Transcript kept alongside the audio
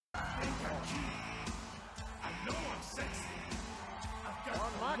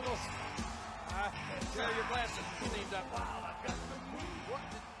your glasses. Named up. Wow, I've got the move. What?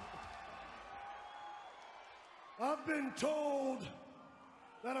 I've been told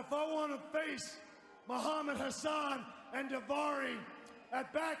that if I want to face Muhammad Hassan and Daivari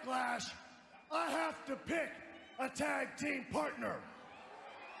at Backlash, I have to pick a tag team partner.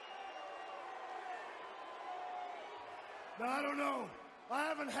 Now, I don't know. I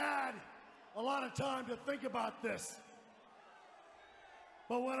haven't had a lot of time to think about this.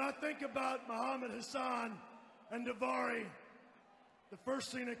 But when I think about Muhammad Hassan and Daivari, the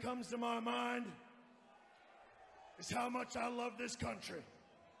first thing that comes to my mind is how much I love this country.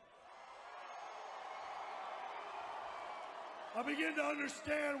 I begin to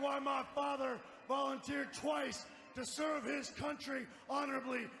understand why my father volunteered twice to serve his country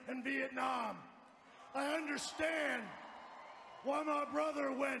honorably in Vietnam. I understand why my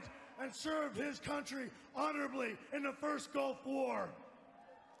brother went and served his country honorably in the first Gulf War.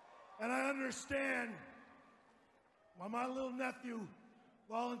 And I understand why my little nephew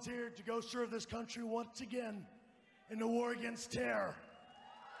volunteered to go serve this country once again in the war against terror.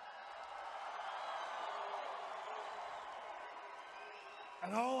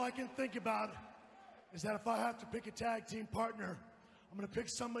 And all I can think about is that if I have to pick a tag team partner, I'm going to pick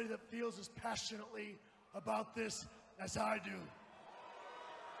somebody that feels as passionately about this as I do.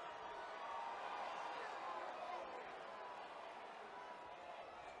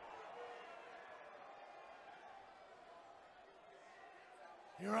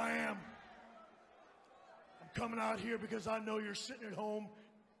 Here I am. I'm coming out here because I know you're sitting at home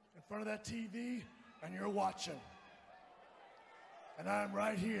in front of that TV and you're watching. And I'm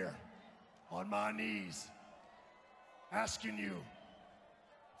right here on my knees asking you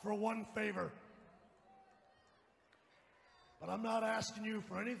for one favor. But I'm not asking you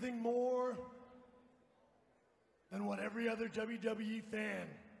for anything more than what every other WWE fan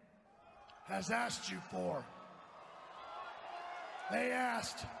has asked you for. They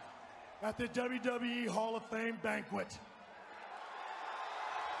asked at the WWE Hall of Fame banquet.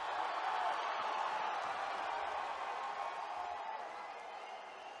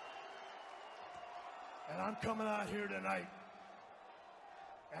 And I'm coming out here tonight,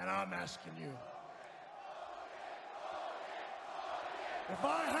 and I'm asking you, if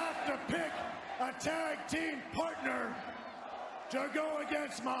I have to pick a tag team partner to go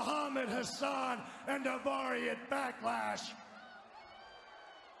against Muhammad Hassan and Daivari at Backlash,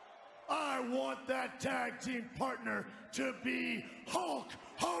 I want that tag team partner to be Hulk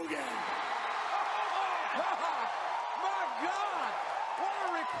Hogan. My God! What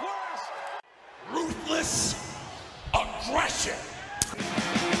a request! Ruthless aggression.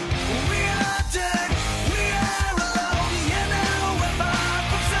 We are dead, we are alone, you know we're far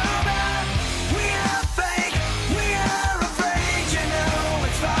from sober. We are fake, we are afraid, you know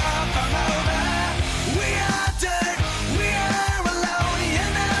it's far from over. We are dead, we are alone, you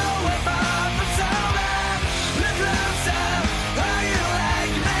know we're far from sober. Look closer, are you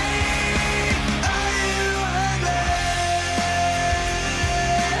like me? Are you ugly?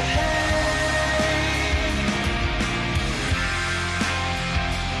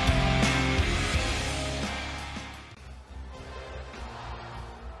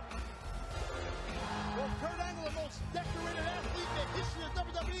 Well, Kurt Angle, the most decorated athlete in the history of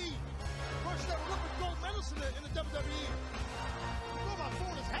WWE. First ever Olympic gold medalist in the WWE. He's going about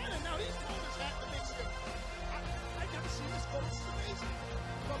throwing his hat in now. He's throwing his hat in the big stick. I've never seen this before. This is amazing.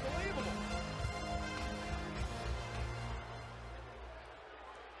 It's unbelievable.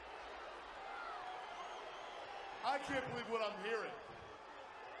 I can't believe what I'm hearing.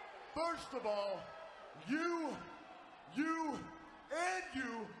 First of all, you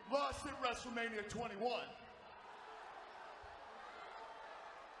lost at WrestleMania 21.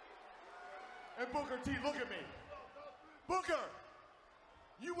 And Booker T, look at me. Booker,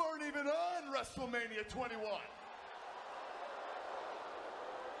 you weren't even on WrestleMania 21.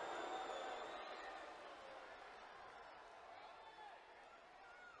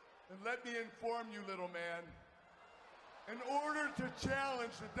 And let me inform you, little man, in order to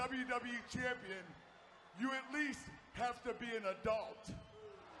challenge the WWE champion, you at least have to be an adult.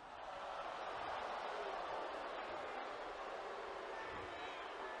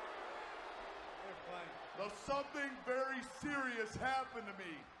 Now, something very serious happened to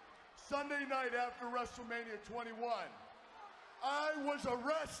me Sunday night after WrestleMania 21. I was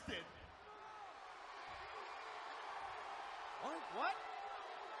arrested. What?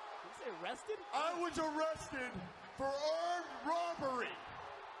 Did you say arrested? I was arrested for armed robbery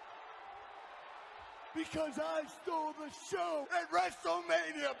because I stole the show at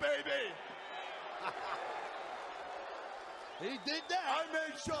WrestleMania, baby. He did that. I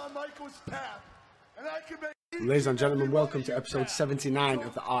made Shawn Michaels tap, And I can make Ladies and gentlemen, welcome to episode 79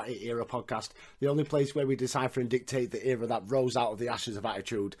 of the R8 Era podcast, the only place where we decipher and dictate the era that rose out of the ashes of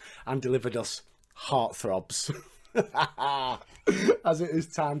attitude and delivered us heartthrobs. As it is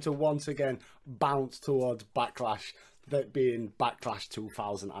time to once again bounce towards Backlash, that being Backlash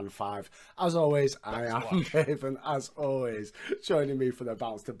 2005. As always, I am Dave, and as always, joining me for the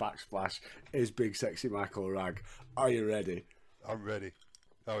bounce to Backsplash is Big Sexy Michael Ragg. Are you ready? I'm ready.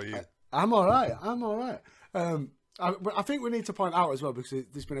 How are you? I'm all right. I think we need to point out as well, because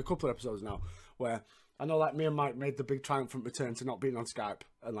there's been a couple of episodes now where I know, like, me and Mike made the big triumphant return to not being on Skype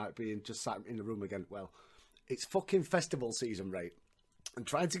and like being just sat in the room again. Well, it's fucking festival season, right? And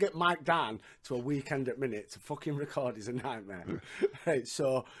trying to get Mike down to a weekend at minute to fucking record is a nightmare. Right,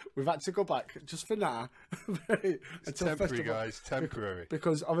 so we've had to go back just for now. It's temporary, guys. Temporary.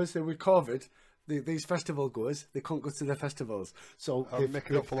 Because obviously with COVID, these festival goers, they can't go to their festivals. So I'm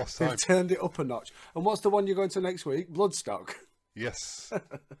making up for lost time. They've turned it up a notch. And what's the one you're going to next week? Bloodstock. Yes.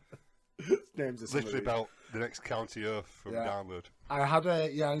 Names are literally about the next county earth from download. I had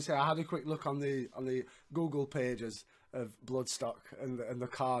a quick look on the Google pages of Bloodstock and the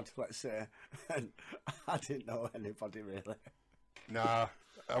card, let's say, and I didn't know anybody really. Nah,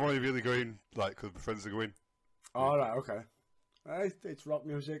 I'm only really going like because my friends are going. All right, okay. It's rock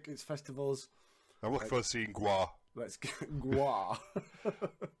music, it's festivals. I'm looking forward to seeing Gwar. Let's get Gwar.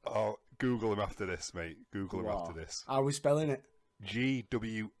 Oh, Google him after this, mate. Google him Gwar. after this. Are we spelling it?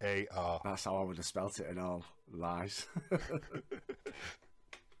 Gwar. That's how I would have spelt it and all. Lies.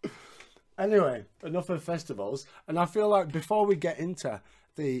 Anyway, enough of festivals. And I feel like before we get into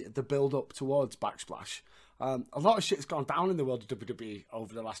the build-up towards Backsplash, a lot of shit's gone down in the world of WWE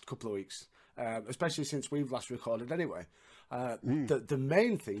over the last couple of weeks, especially since we've last recorded anyway. The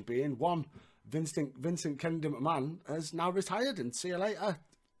main thing being, one, Vincent Kennedy McMahon has now retired, and see you later.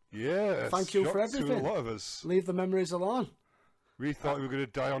 Yeah. Thank you for everything. To a lot of us. Leave the memories alone. We thought we were going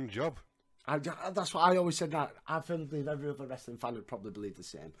to die on the job. That's what I always said. That I believe every other wrestling fan would probably believe the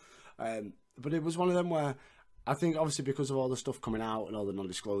same. But it was one of them where I think, obviously, because of all the stuff coming out and all the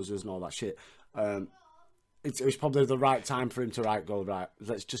non-disclosures and all that shit, it was probably the right time for him to go, right,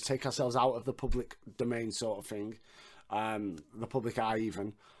 let's just take ourselves out of the public domain sort of thing, the public eye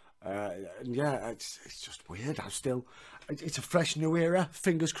even. And yeah, it's just weird. It's a fresh new era,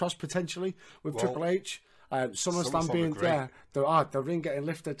 fingers crossed, potentially, with Triple H. SummerSlam being there, the ring getting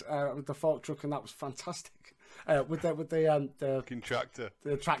lifted with the fork truck, and that was fantastic. With the tractor.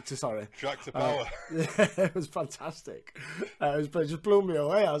 The tractor, sorry. Tractor power. Yeah, it was fantastic. It just blew me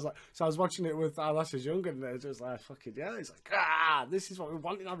away. I was watching it with Alash as young, and it was just like, fucking yeah. It's like, this is what we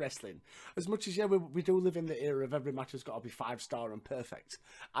want in our wrestling. As much as we do live in the era of every match has got to be 5-star and perfect.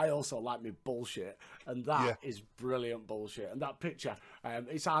 I also like me bullshit, and that is brilliant bullshit. And that picture,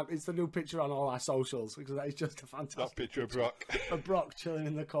 it's the new picture on all our socials, because that is just a fantastic. That picture of Brock. Of Brock chilling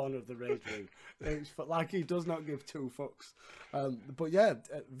in the corner of the rage ring. It's like he does not give two fucks. But yeah,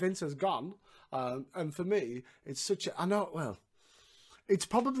 Vince has gone, and for me, it's such a. I know. Well, it's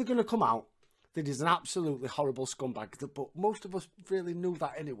probably going to come out that he's an absolutely horrible scumbag. But most of us really knew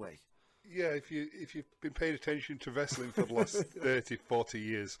that anyway. Yeah, if you've been paying attention to wrestling for the last 30, 40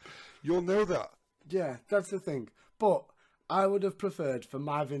 years, you'll know that. Yeah, that's the thing. But I would have preferred for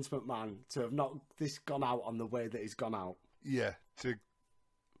my Vince McMahon to have not gone out on the way that he's gone out. Yeah, to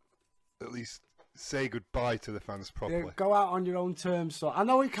at least say goodbye to the fans properly. Yeah, go out on your own terms. So I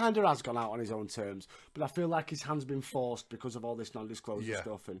know he kind of has gone out on his own terms, but I feel like his hand's been forced because of all this non-disclosure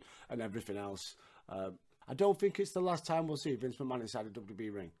stuff and everything else. I don't think it's the last time we'll see Vince McMahon inside a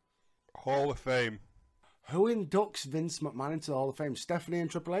WWE ring. Hall of Fame. Who inducts Vince McMahon into the Hall of Fame? Stephanie and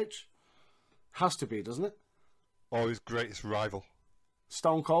Triple H? Has to be, doesn't it? Or his greatest rival.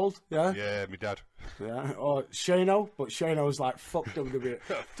 Stone Cold, yeah? Yeah, my dad. Yeah, or Shano, but Shano's like, fuck WWE.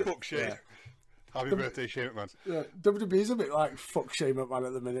 Fuck Shane. Yeah. Happy birthday, Shane McMahon. Yeah, WWE's a bit like fuck Shane McMahon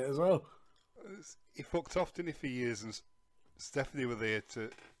at the minute as well. He fucked off, didn't he, for years, and Stephanie were there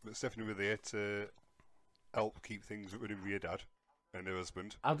to help keep things running with your dad and her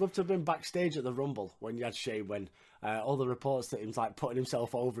husband. I'd love to have been backstage at the Rumble when you had Shane, when all the reports that he was like putting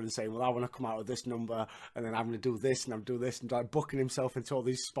himself over and saying, well, I want to come out with this number, and then I'm going to do this, and I'm doing this, and like booking himself into all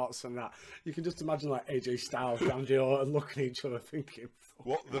these spots and that. You can just imagine like AJ Styles, Randy Orton looking at each other thinking,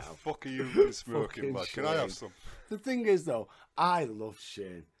 what the fuck are you smoking, lad? Can I have some? The thing is, though, I love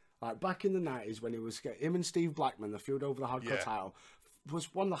Shane. Like back in the 90s when it was him and Steve Blackman, the feud over the hardcore title,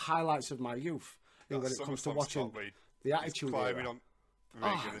 was one of the highlights of my youth. When it comes to watching the Attitude Era.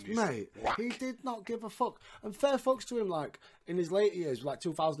 Reagan, and he's mate, whack. he did not give a fuck. And fair fucks to him, like, in his later years, like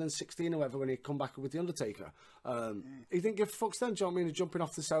 2016 or whatever, when he come back with The Undertaker. He didn't give fucks then, do you know what I mean? Jumping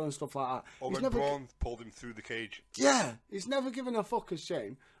off the cell and stuff like that. Or He's when Braun pulled him through the cage. Yeah, he's never given a fuck as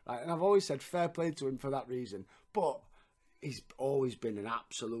Shane. Right? And I've always said fair play to him for that reason. But he's always been an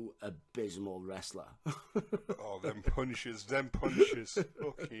absolute abysmal wrestler. Oh, them punches.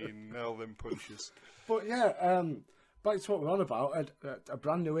 Fucking hell, them punches. But yeah, back to what we're on about, a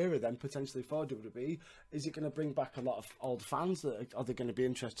brand new era then potentially for WWE. Is it going to bring back a lot of old fans? Are they going to be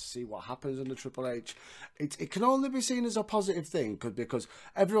interested to see what happens under Triple H? It can only be seen as a positive thing because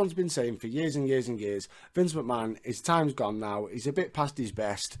everyone's been saying for years and years and years, Vince McMahon, his time's gone now. He's a bit past his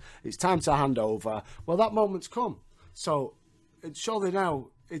best. It's time to hand over. Well, that moment's come. So surely now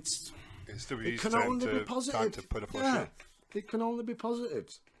it can only be positive. Time to put a push yeah, in. it can only be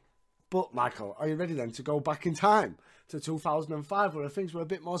positives. But, Michael, are you ready then to go back in time to 2005 where things were a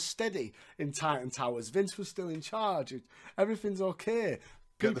bit more steady in Titan Towers? Vince was still in charge. Everything's okay.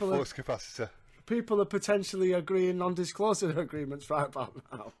 Get the flux capacitor. People are potentially agreeing non-disclosure agreements right about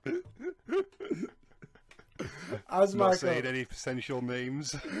now. As Not Michael, saying any potential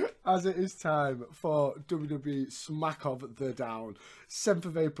names. as it is time for WWE Smack of the Down, 7th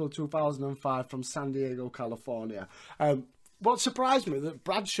of April 2005 from San Diego, California. What surprised me, that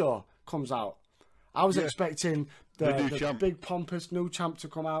Bradshaw comes out. I was expecting the big pompous new champ to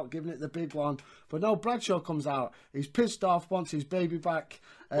come out, giving it the big one. But no, Bradshaw comes out. He's pissed off, wants his baby back.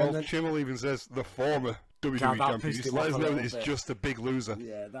 Well, Chimmel even says the former WWE champion. pissed Just him let us off a know little that he's bit. just a big loser.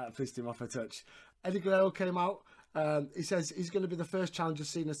 Yeah, that pissed him off a touch. Eddie Guerrero came out. He says he's going to be the first challenger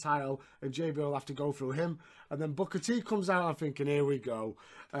Cena's title, and JBL will have to go through him. And then Booker T comes out. I'm thinking, here we go.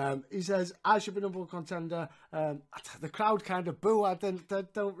 He says I should be number one contender. The crowd kind of boo. I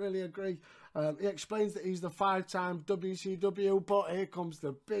don't really agree. He explains that he's the 5-time WCW, but here comes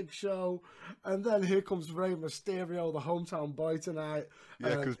the big show, and then here comes Rey Mysterio, the hometown boy tonight.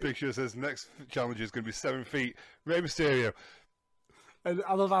 Yeah, because Big Show says next challenger is going to be 7 feet. Rey Mysterio. And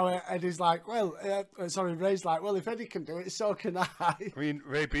I love how Eddie's like, Ray's like, well, if Eddie can do it, so can I. I mean,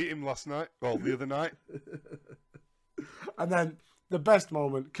 Ray beat him last night. Well, the other night. And then the best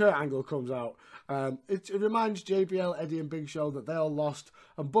moment, Kurt Angle comes out. It reminds JBL, Eddie, and Big Show that they all lost,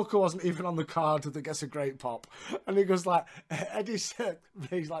 and Booker wasn't even on the card that gets a great pop. And he goes like, Eddie said,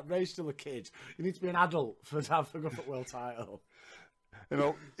 he's like, Ray's still a kid. You need to be an adult to have the Government World title. You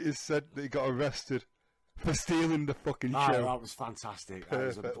know, he said that he got arrested for stealing the fucking show. That was fantastic. That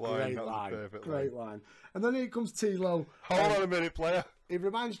was a Perfect line. great That was a line. perfect Great line. And then here comes T-Lo. Hold on a minute, player. He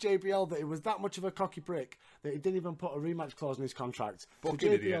reminds JBL that he was that much of a cocky prick that he didn't even put a rematch clause in his contract. So Fucking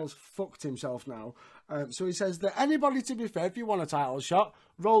JBL's idiot. fucked himself now. So he says that anybody, to be fair, if you want a title shot,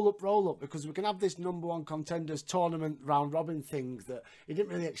 roll up, because we can have this number one contenders tournament round robin thing that he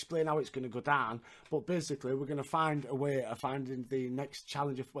didn't really explain how it's going to go down. But basically, we're going to find a way of finding the next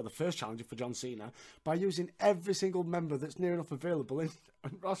challenger, the first challenger for John Cena, by using every single member that's near enough available in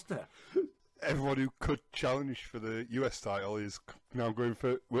roster. Everyone who could challenge for the US title is now going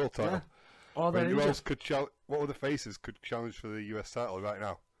for world title. Yeah. Or they're Who injured. else could challenge? What other faces could challenge for the US title right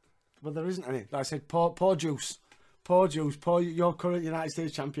now? Well, there isn't any. Like I said, poor Juice, your current United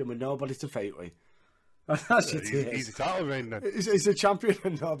States champion with nobody to fight with. That's it. He's a title reign then. He's a champion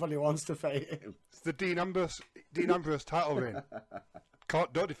and nobody wants to fight him. It's the Dean Ambrose title reign.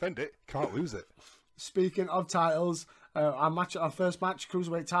 Don't defend it. Can't lose it. Speaking of titles, our first match,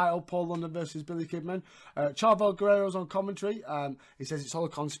 Cruiserweight title, Paul London versus Billy Kidman. Chavo Guerrero's on commentary. He says it's all a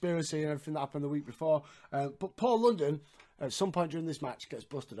conspiracy and everything that happened the week before. But Paul London, at some point during this match, gets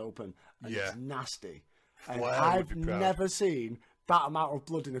busted open. And it's nasty. And Flair would I've be proud. never seen that amount of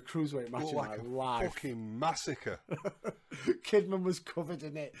blood in a Cruiserweight match in Like my a life. fucking massacre. Kidman was covered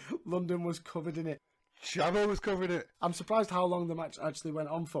in it. London was covered in it. Chavo was covering it. I'm surprised how long the match actually went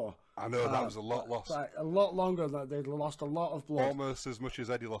on for. I know, that was a lot lost. Like, a lot longer. Like, they'd lost a lot of blood. Almost as much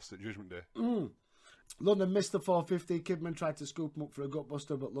as Eddie lost at Judgment Day. London missed the 450. Kidman tried to scoop him up for a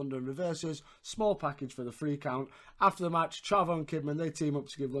gutbuster, but London reverses. Small package for the 3 count. After the match, Chavo and Kidman, they team up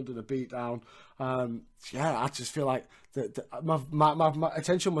to give London a beatdown. I just feel like my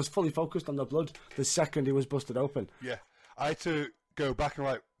attention was fully focused on the blood the second he was busted open. Yeah. I had to go back and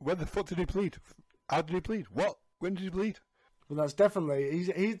like, when the fuck did he bleed? How did he bleed? What? When did he bleed? Well, that's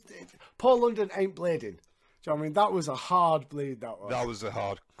definitely... Paul London ain't bleeding. Do you know what I mean? That was a hard bleed, that was. That was a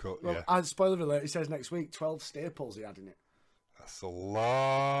hard cut, Well, yeah. and spoiler alert, he says next week 12 staples he had in it. That's a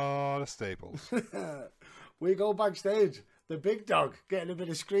lot of staples. We go backstage. The big dog getting a bit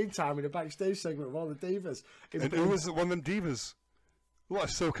of screen time in the backstage segment with all the divas. And who was one of them divas? What,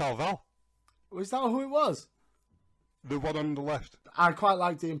 SoCal Val? Was that who it was? The one on the left. I quite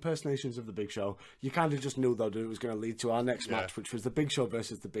like the impersonations of the Big Show. You kind of just knew, though, that it was going to lead to our next match, which was the Big Show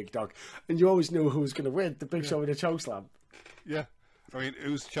versus the Big Dog. And you always knew who was going to win, the Big Show with a chokeslam. Yeah. I mean,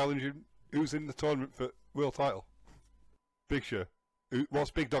 who's challenging? Who's in the tournament for world title? Big Show.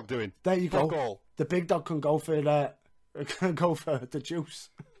 What's Big Dog doing? There you Fuck go. all. The Big Dog can go for the juice.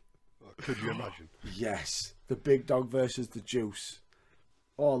 Could you imagine? Yes. The Big Dog versus the juice.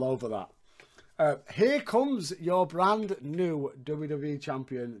 All over that. Here comes your brand new WWE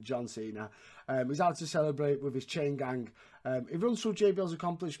champion, John Cena. He's out to celebrate with his chain gang. He runs through JBL's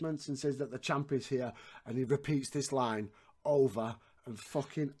accomplishments and says that the champ is here. And he repeats this line over and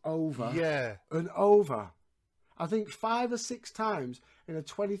fucking over and over. I think 5 or 6 times in a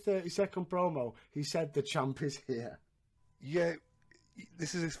 20-30 second promo, he said the champ is here. Yeah,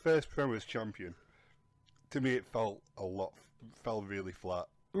 this is his first promo as champion. To me, it felt really flat.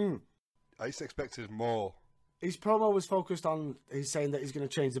 I just expected more. His promo was focused on, he's saying that he's going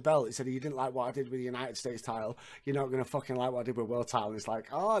to change the belt. He said, you didn't like what I did with the United States title, you're not going to fucking like what I did with world title. And it's like,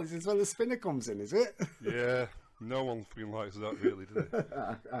 oh, this is where the spinner comes in, is it? Yeah, no one fucking likes that, really, did they?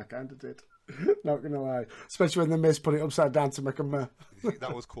 I kind of did. Not going to lie. Especially when the Miz put it upside down to make a meh.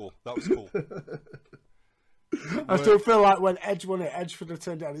 That was cool. That was cool. I still feel like when Edge won it, Edge should have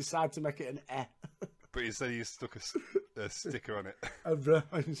turned it on his side to make it an eh. But instead he stuck a sticker on it. A bruh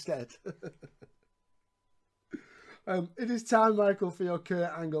instead. It is time, Michael, for your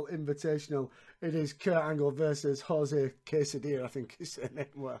Kurt Angle Invitational. It is Kurt Angle versus Jose Quesadilla, I think his name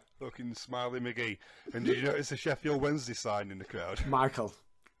were. Fucking Smiley McGee. And did you notice the Sheffield Wednesday sign in the crowd? Michael,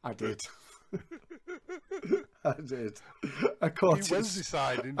 I did. I did. I caught it. Wednesday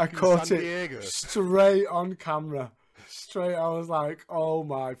sign in San Diego. Straight on camera. Straight, I was like, oh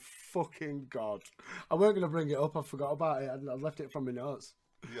my fucking God. I weren't going to bring it up, I forgot about it. I left it from my notes.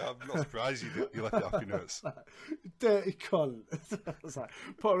 Yeah, I'm not surprised you left it off your notes. Dirty cunt. I was like,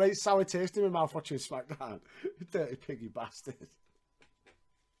 put a right sour taste in my mouth watching SmackDown. Dirty piggy bastard.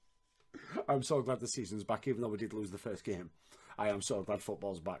 I'm so glad the season's back, even though we did lose the first game. I am so glad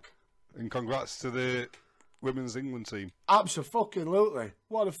football's back. And congrats to the Women's England team. Absolutely.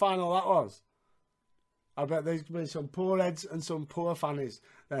 What a final that was. I bet there's been some poor heads and some poor fannies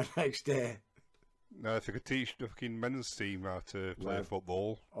the next day. Now, if they could teach the fucking men's team how to play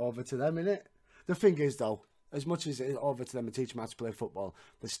football. Over to them, innit? The thing is, though, as much as it's over to them and teach them how to play football,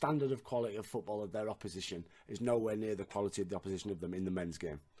 the standard of quality of football of their opposition is nowhere near the quality of the opposition of them in the men's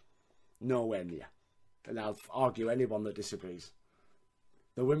game. Nowhere near. And I'll argue anyone that disagrees.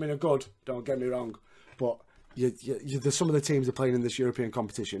 The women are good, don't get me wrong, but some of the teams that are playing in this European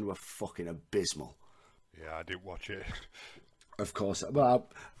competition were fucking abysmal. Yeah, I didn't watch it. Of course, well,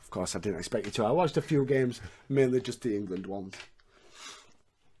 of course I didn't expect you to. I watched a few games, mainly just the England ones.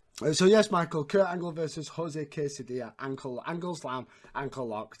 So yes, Michael, Kurt Angle versus Jose Quesadilla, angle slam, ankle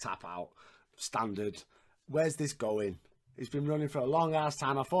lock, tap out, standard. Where's this going? It's been running for a long ass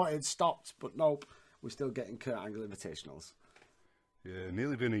time. I thought it stopped, but nope, we're still getting Kurt Angle Invitationals. Yeah,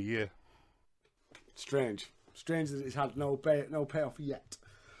 nearly been a year. Strange that it's had no payoff yet.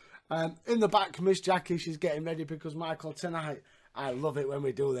 In the back, Miss Jackie, she's getting ready because, Michael, tonight, I love it when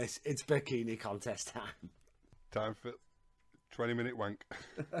we do this. It's bikini contest time. Time for 20-minute wank.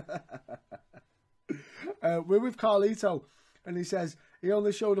 We're with Carlito, and he says he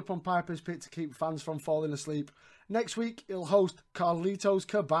only showed up on Piper's Pit to keep fans from falling asleep. Next week, he'll host Carlito's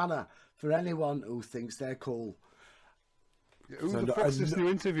Cabana for anyone who thinks they're cool. Who the fuck's this new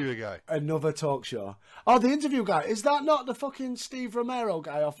interviewer guy? Another talk show. Oh, the interview guy. Is that not the fucking Steve Romero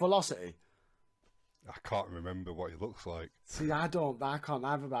guy off Velocity? I can't remember what he looks like. See, I can't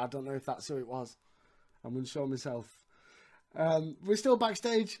either, but I don't know if that's who it was. I'm unsure myself. We're still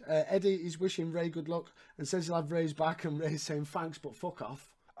backstage. Eddie is wishing Ray good luck and says he'll have Ray's back, and Ray's saying thanks, but fuck off.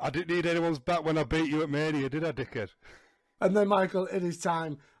 I didn't need anyone's back when I beat you at Mania, did I, dickhead? And then, Michael, it is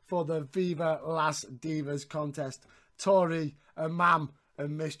time for the Viva Las Divas contest. Tori and Mam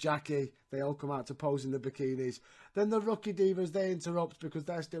and Miss Jackie, they all come out to pose in the bikinis. Then the Rookie Divas, they interrupt because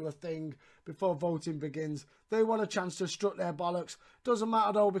they're still a thing before voting begins. They want a chance to strut their bollocks. Doesn't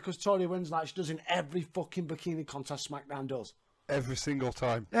matter though, because Tori wins like she does in every fucking bikini contest SmackDown does. Every single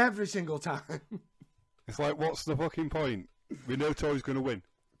time. Every single time. It's like, what's the fucking point? We know Tori's going to win.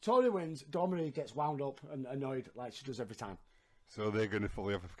 Tori wins, Dominique gets wound up and annoyed like she does every time. So they're going to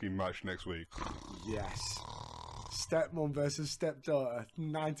fully have a fucking match next week. Yes. Stepmom versus stepdaughter,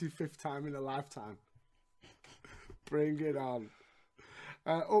 95th time in a lifetime. Bring it on.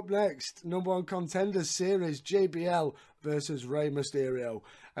 Up next, number one contenders series, JBL versus Rey Mysterio.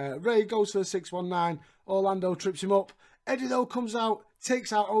 Rey goes for the 619. Orlando trips him up. Eddie though comes out,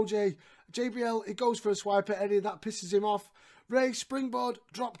 takes out OJ. JBL, he goes for a swipe at Eddie. That pisses him off. Ray, springboard,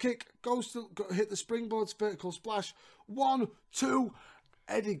 drop kick, goes to hit the springboard, vertical splash. 1, 2.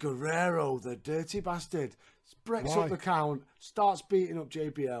 Eddie Guerrero, the dirty bastard, breaks up the count, starts beating up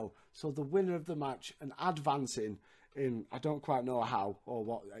JBL. So the winner of the match and advancing in, I don't quite know how or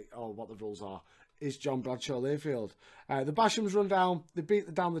what the rules are, is John Bradshaw Layfield. The Bashams run down, they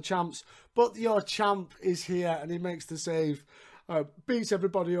beat down the champs, but your champ is here and he makes the save. Beats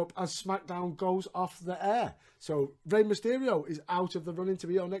everybody up as SmackDown goes off the air. So Rey Mysterio is out of the running to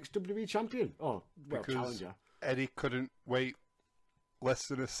be your next WWE champion. Oh, well, because challenger. Eddie couldn't wait less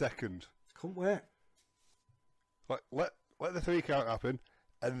than a second. Couldn't wait. Like, let the 3 count happen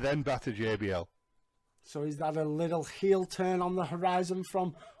and then batter JBL. So is that a little heel turn on the horizon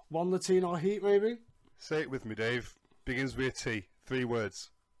from One Latino Heat, maybe? Say it with me, Dave. Begins with a T. 3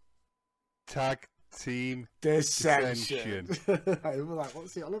 words. Tag Team Dissension. I was like,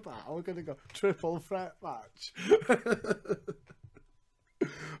 what's he on about? We're going to go triple threat match.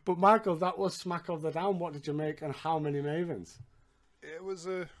 But Michael, that was Smack of the Down. What did you make and how many Mavens? It was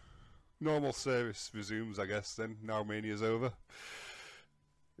a normal service resumes, I guess, then. Now Mania's over.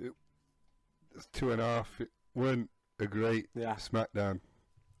 It's 2.5. It weren't a great SmackDown.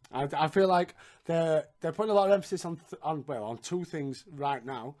 I feel like they're putting a lot of emphasis on 2 things right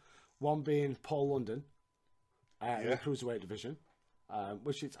now. One being Paul London in the Cruiserweight division.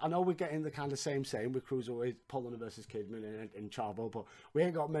 Which is, I know we're getting the kind of same with Cruiserweight, Paul London versus Kidman and Chavo, but we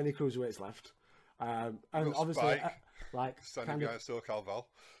ain't got many Cruiserweights left. And obviously, Spike, standing behind SoCal Val.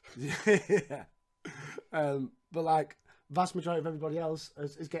 Yeah. But like, vast majority of everybody else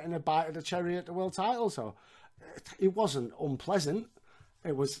is getting a bite of the cherry at the world title, so it wasn't unpleasant.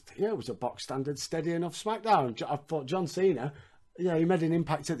 It was a box standard, steady enough SmackDown. I thought John Cena, he made an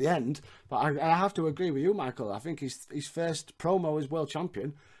impact at the end, but I have to agree with you, Michael. I think his first promo as world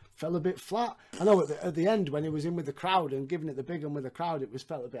champion fell a bit flat. I know at the end when he was in with the crowd and giving it the big one with the crowd, it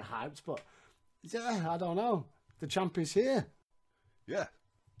felt a bit hyped, but I don't know. The champ is here. Yeah.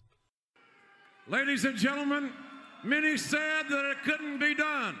 Ladies and gentlemen, many said that it couldn't be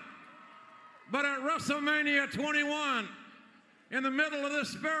done. But at WrestleMania 21, in the middle of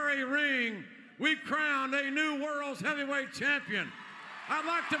this very ring, we crowned a new world's heavyweight champion. I'd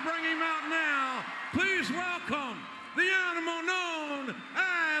like to bring him out now. Please welcome the animal known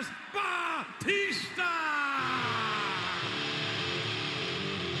as Batista.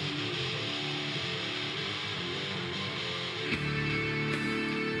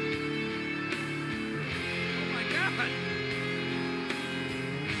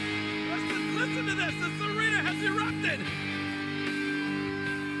 Listen to this. This arena has erupted.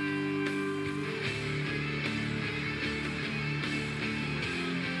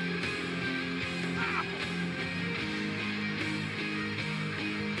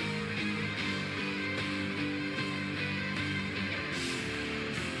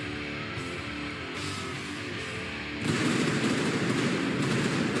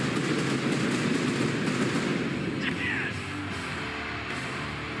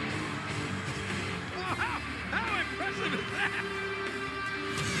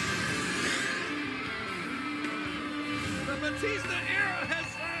 Batista era has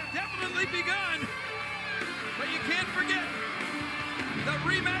definitely begun, but you can't forget the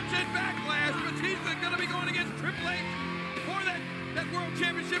rematch at Backlash. Batista's going to be going against Triple H for that World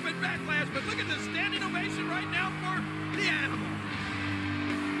Championship at Backlash, but look at the standing ovation right now for the Animal.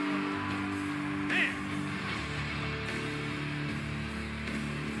 Man.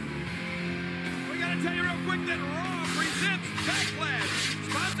 We got to tell you real quick that Raw presents Backlash,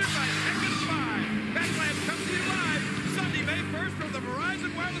 sponsored by Tekken 5. Backlash comes to you live Sunday, May 1st from the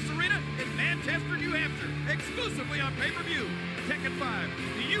Verizon Wireless Arena in Manchester, New Hampshire, exclusively on pay-per-view. Tekken 5,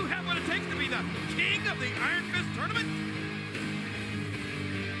 do you have what it takes to be the king of the Iron Fist tournament?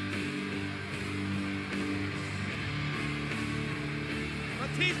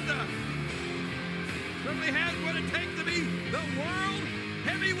 Batista certainly has what it takes to be the world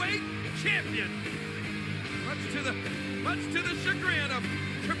heavyweight champion. Much to the chagrin of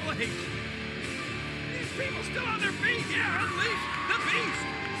Triple H. People still on their feet. Yeah, unleash the beast.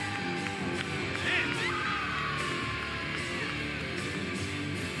 Man.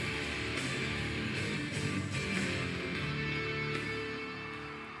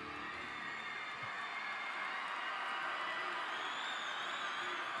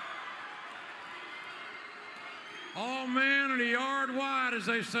 All man and a yard wide, as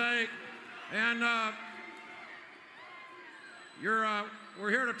they say. And we're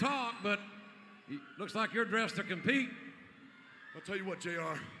here to talk, but looks like you're dressed to compete. I'll tell you what,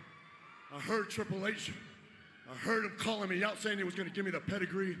 JR. I heard Triple H. I heard him calling me out saying he was going to give me the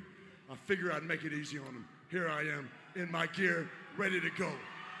pedigree. I figure I'd make it easy on him. Here I am in my gear, ready to go.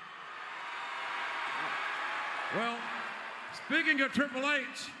 Well, speaking of Triple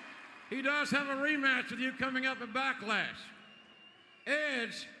H, he does have a rematch with you coming up at Backlash.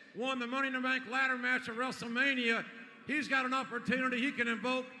 Edge won the Money in the Bank ladder match at WrestleMania. He's got an opportunity he can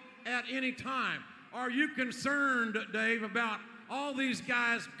invoke at any time. Are you concerned, Dave, about all these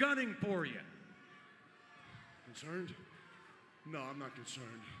guys gunning for you? Concerned? No, I'm not concerned.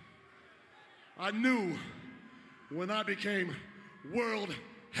 I knew when I became world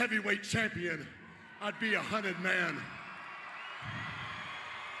heavyweight champion, I'd be 100-man.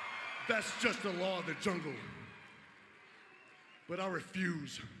 That's just the law of the jungle. But I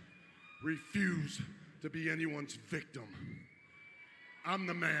refuse to be anyone's victim. I'm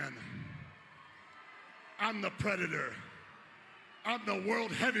the man. I'm the predator. I'm the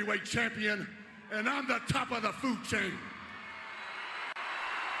world heavyweight champion, and I'm the top of the food chain.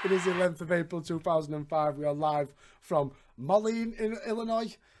 It is the 11th of April 2005. We are live from Moline in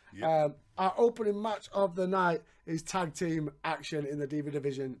Illinois. Yep. Our opening match of the night is tag team action in the Diva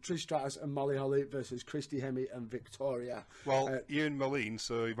division. Trish Stratus and Molly Holly versus Christy Hemme and Victoria. Well, you're in Moline,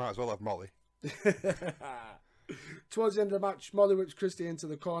 so you might as well have Molly. Towards the end of the match, Molly whips Christy into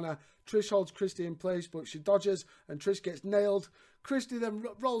the corner. Trish holds Christy in place, but she dodges and Trish gets nailed. Christy then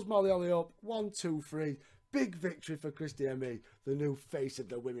rolls Molly Holly up. 1, 2, 3. Big victory for Christy Hemme, the new face of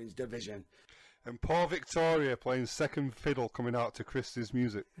the women's division. And poor Victoria playing second fiddle coming out to Christy's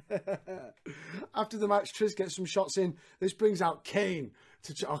music. After the match, Trish gets some shots in. This brings out Kane,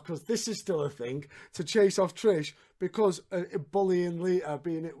 because this is still a thing, to chase off Trish because bullying Lita,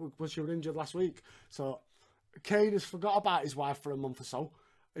 being it was she was injured last week. So Kane has forgot about his wife for a month or so.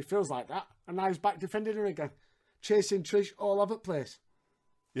 It feels like that. And now he's back defending her again. Chasing Trish all over the place.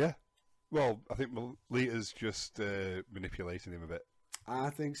 Yeah. Well, I think Lita's just manipulating him a bit. I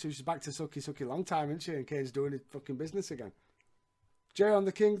think so. She's back to sucky long time, isn't she? And Kane's doing his fucking business again. Jay on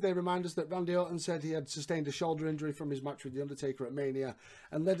the King, they remind us that Randy Orton said he had sustained a shoulder injury from his match with The Undertaker at Mania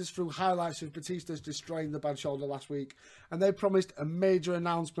and led us through highlights of Batista's destroying the bad shoulder last week. And they promised a major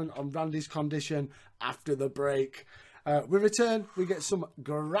announcement on Randy's condition after the break. We return, we get some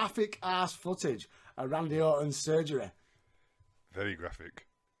graphic ass footage of Randy Orton's surgery. Very graphic.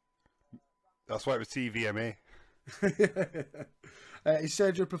 That's why it was TVMA. His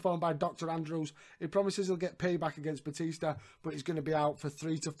surgery performed by Dr. Andrews. He promises he'll get payback against Batista, but he's going to be out for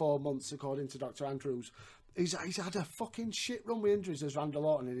 3 to 4 months, according to Dr. Andrews. He's had a fucking shit run with injuries as Randy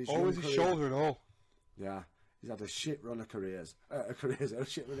Orton in his Always his shoulder and all. Yeah, he's had a shit run of careers. A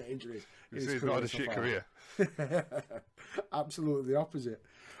shit run of injuries. He's not had a shit career. Absolutely the opposite.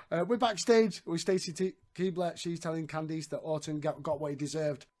 We're backstage with Stacey Keibler. She's telling Candice that Orton got what he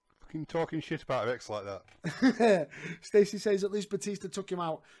deserved. Talking shit about X like that. Stacey says at least Batista took him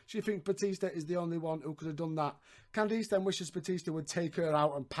out. She thinks Batista is the only one who could have done that. Candice then wishes Batista would take her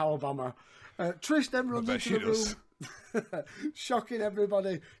out and powerbomb her. Trish then runs into the room, shocking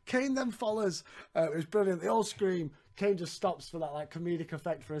everybody. Kane then follows. It was brilliant. They all scream. Kane just stops for that comedic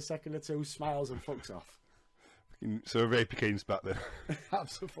effect for a second or two, smiles and fucks off. So Rapey Kane's back then.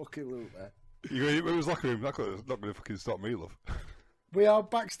 Absolutely. You go in his locker room. That's not going to fucking stop me, love. We are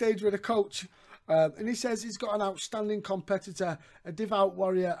backstage with a coach, and he says he's got an outstanding competitor, a devout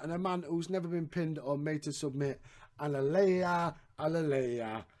warrior, and a man who's never been pinned or made to submit. Alleluia,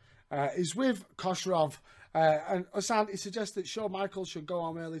 alleluia. He's with Khosrov, and Hassan, he suggests that Shawn Michaels should go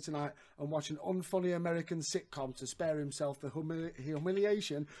home early tonight and watch an unfunny American sitcom to spare himself the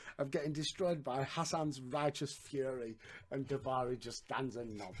humiliation of getting destroyed by Hassan's righteous fury. And Daivari just stands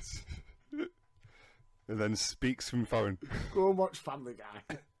and nods. And then speaks from phone. Go and watch Family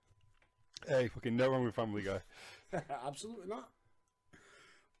Guy. Hey, fucking no wrong with Family Guy. Absolutely not.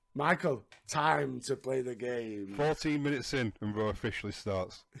 Michael, time to play the game. 14 minutes in and Raw officially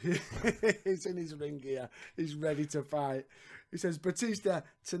starts. He's in his ring gear. He's ready to fight. He says, Batista,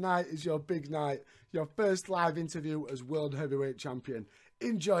 tonight is your big night. Your first live interview as World Heavyweight Champion.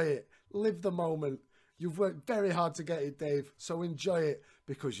 Enjoy it. Live the moment. You've worked very hard to get it, Dave, so enjoy it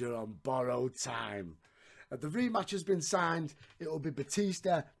because you're on borrowed time. The rematch has been signed. It'll be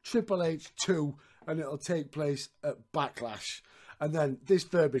Batista, Triple H 2, and it'll take place at Backlash. And then this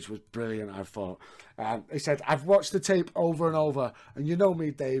verbiage was brilliant, I thought. He said, I've watched the tape over and over, and you know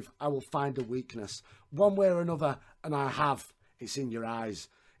me, Dave, I will find a weakness. One way or another, and I have. It's in your eyes.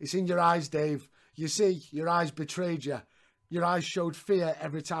 It's in your eyes, Dave. You see, your eyes betrayed you. Your eyes showed fear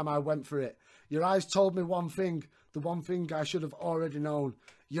every time I went for it. Your eyes told me one thing, the one thing I should have already known.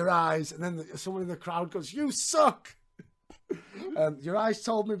 Your eyes, and then someone in the crowd goes, you suck! Your eyes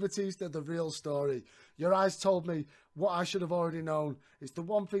told me, Batista, the real story. Your eyes told me what I should have already known. It's the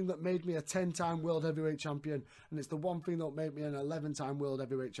one thing that made me a 10-time World Heavyweight Champion, and it's the one thing that made me an 11-time World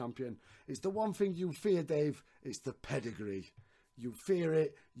Heavyweight Champion. It's the one thing you fear, Dave. It's the pedigree. You fear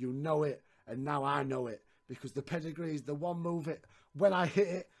it, you know it, and now I know it. Because the pedigree is the one move it. When I hit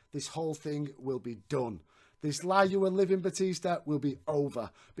it, this whole thing will be done. This lie you were living, Batista, will be over.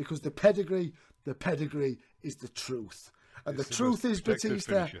 Because the pedigree is the truth. And It's the the truth most is, protected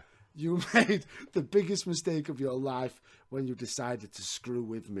Batista, finisher. you made the biggest mistake of your life when you decided to screw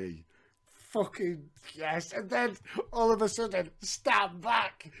with me. Fucking yes. And then, all of a sudden, stand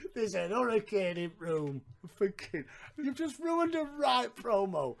back. There's an hurricane in room. Fucking, you've just ruined a right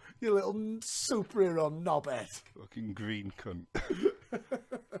promo, you little superhero knobhead. Fucking green cunt.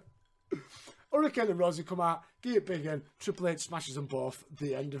 Hurricane and Rosie come out, get it big and Triple H smashes them both.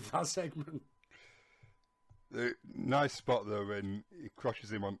 The end of that segment. The nice spot though when he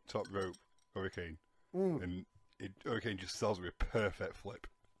crushes him on top rope, Hurricane, and Hurricane just sells him a perfect flip.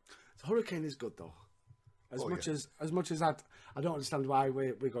 So Hurricane is good though. As much as I don't understand why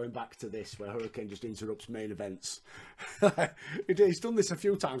we're going back to this, where Hurricane just interrupts main events. He's done this a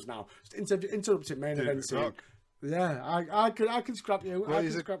few times now. Just interrupted main events. Yeah, I can scrap you. Well, I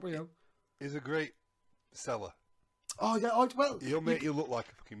can scrap with you. He's a great seller. Oh yeah. Oh, well, He'll make you look like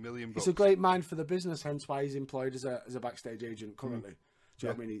a fucking $1 million. It's a great mind for the business, hence why he's employed as a backstage agent currently. Do you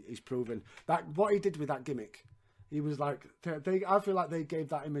know what I mean? He's proven that what he did with that gimmick. He was like, I feel like they gave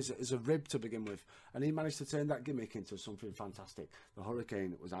that him as a rib to begin with, and he managed to turn that gimmick into something fantastic. The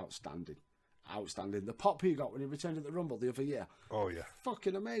Hurricane was outstanding. The pop he got when he returned at the Rumble the other year. Oh yeah,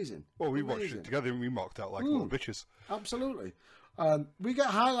 fucking amazing. Well, we watched it together and we mocked out like little bitches. Absolutely. We get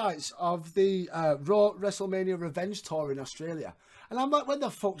highlights of the Raw WrestleMania Revenge Tour in Australia, and I'm like, when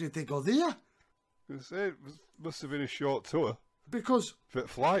the fuck did they go there? It must have been a short tour Because for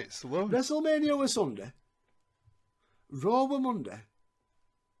flights alone. WrestleMania was Sunday, Raw were Monday.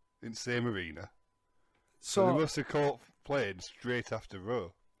 In the same arena. So they must have caught playing straight after Raw.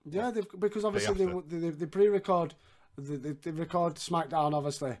 Yeah, because obviously they pre-record, they record SmackDown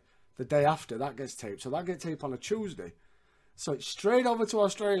obviously the day after that gets taped. So that gets taped on a Tuesday. So it's straight over to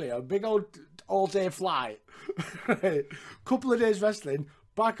Australia, a big old all-day flight, couple of days wrestling,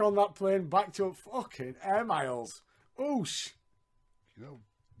 back on that plane, back to fucking air miles. Oosh. You know,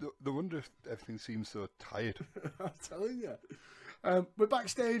 no wonder if everything seems so tired. I'm telling you. We're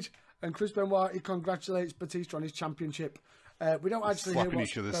backstage, and Chris Benoit, he congratulates Batista on his championship. We don't actually hear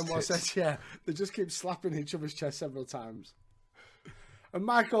what Benoit says. Yeah, they just keep slapping each other's chest several times. And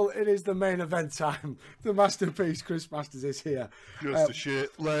Michael, it is the main event time. The masterpiece, Chris Masters, is here. Just a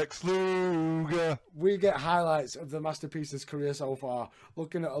shit Lex Luger. We get highlights of the masterpiece's career so far,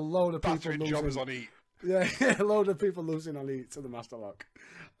 looking at a load of people losing. Jobbers on Heat. Yeah, a load of people losing on Heat to the Masterlock.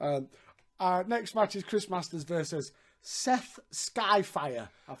 Our next match is Chris Masters versus Seth Skyfire.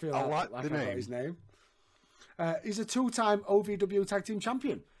 I feel like I got his name. He's a 2-time OVW Tag Team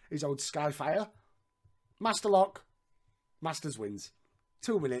Champion. He's owed Skyfire. Masterlock. Masters wins.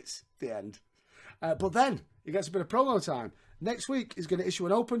 2 minutes, the end. But then, he gets a bit of promo time. Next week, he's going to issue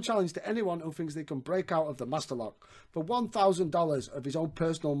an open challenge to anyone who thinks they can break out of the Masterlock for $1,000 of his own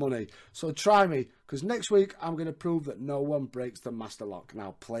personal money. So try me, because next week, I'm going to prove that no one breaks the Masterlock.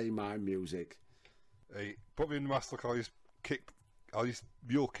 Now play my music. Hey, put me in the Masterlock, I'll just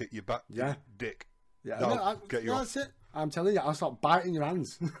mule kick your back dick. Yeah, get you that's it. I'm telling you, I'll start biting your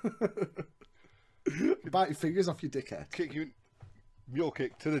hands. Bite your fingers off your dickhead. Kick you, mule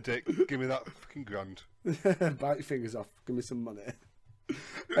kick to the dick. Give me that fucking grand. Bite your fingers off. Give me some money.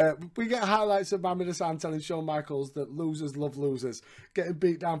 We get highlights of Mohamed Hassan telling Shawn Michaels that losers love losers, getting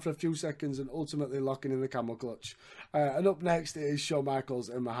beat down for a few seconds and ultimately locking in the camel clutch. And up next is Shawn Michaels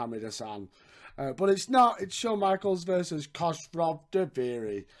and Mohamed Hassan. But it's not. It's Shawn Michaels versus Khosrow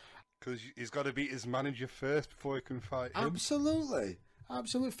Daviri. Because he's got to beat his manager first before he can fight him. Absolutely.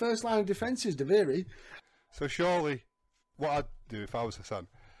 Absolute first line of defence is Daviri. So surely, what I'd do if I was Hassan,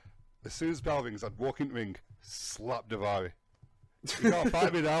 as soon as bell rings, I'd walk in the ring, slap Davari. You can't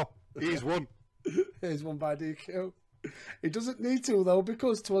fight me now. He's won. He's won by DQ. He doesn't need to, though,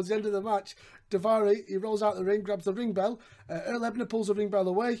 because towards the end of the match, Davari, he rolls out the ring, grabs the ring bell. Earl Hebner pulls the ring bell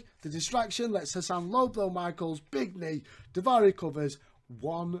away. The distraction lets Hassan low blow Michaels. Big knee. Davari covers.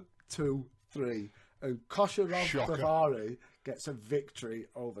 1, 2, 3. And Khosrow Davari gets a victory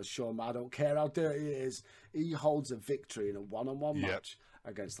over Shawn. I don't care how dirty it is. He holds a victory in a one-on-one match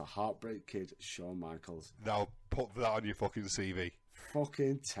against the Heartbreak Kid, Shawn Michaels. Now put that on your fucking CV.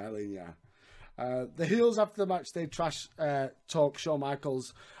 Fucking telling ya. The heels after the match, they trash talk Shawn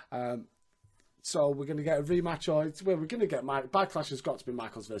Michaels. So we're going to get a rematch, or we're going to get Backlash has got to be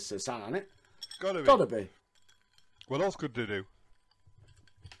Michaels versus Cesaro, hasn't it? Gotta be. What else could they do?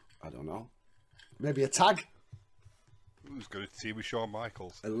 I don't know. Maybe a tag. Who's going to team with Shawn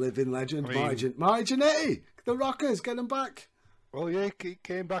Michaels? A living legend, I mean- Marty Jannetty. The Rockers, get him back. Well, yeah, he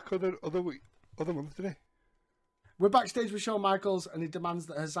came back other month, didn't he? We're backstage with Shawn Michaels, and he demands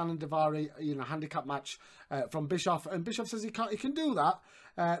that Hassan and Daivari, handicap match from Bischoff. And Bischoff says he can do that,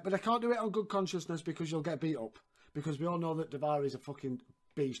 but I can't do it on good consciousness because you'll get beat up. Because we all know that Daivari's a fucking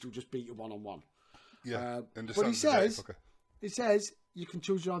beast who'll just beat you one-on-one. Yeah, but he says you can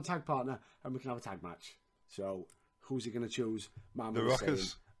choose your own tag partner, and we can have a tag match. So who's he going to choose? The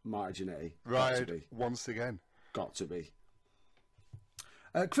Rockers. Marty Jannetty. Right, once again. Got to be.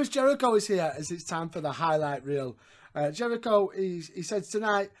 Chris Jericho is here as it's time for the highlight reel. Jericho, he said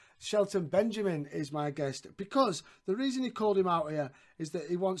tonight, Shelton Benjamin is my guest because the reason he called him out here is that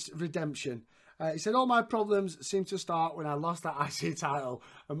he wants redemption. He said, all my problems seem to start when I lost that IC title,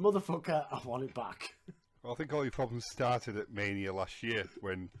 and motherfucker, I want it back. Well, I think all your problems started at Mania last year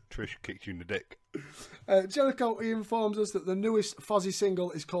when Trish kicked you in the dick. Jericho, he informs us that the newest Fozzy single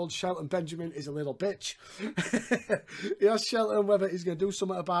is called Shelton Benjamin is a Little Bitch. He asks Shelton whether he's going to do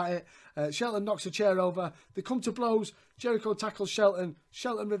something about it. Shelton knocks a chair over. They come to blows. Jericho tackles Shelton.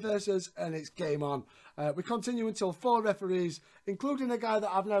 Shelton reverses, and it's game on. We continue until 4 referees, including a guy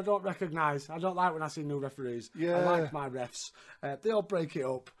that I don't recognise. I don't like when I see new referees. Yeah. I like my refs. They all break it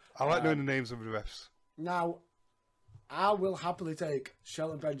up. I like knowing the names of the refs. Now, I will happily take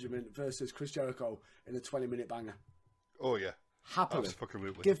Shelton Benjamin versus Chris Jericho in a 20-minute banger. Oh, yeah. Happily.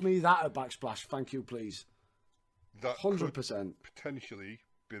 Absolutely. Give me that at Backsplash. Thank you, please. That 100%. could potentially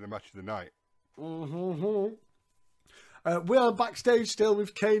be the match of the night. Mm-hmm. We are backstage still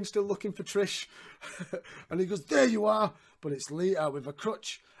with Kane still looking for Trish. And he goes, there you are. But it's Lita with a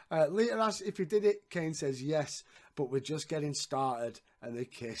crutch. Lita asks if he did it. Kane says yes. But we're just getting started. And they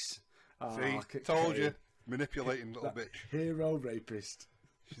kiss. See, told you. Manipulating little bitch. Hero rapist.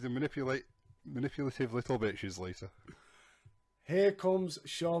 She's a manipulative little bitch, is Lita. Here comes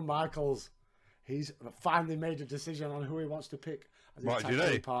Shawn Michaels. He's finally made a decision on who he wants to pick as his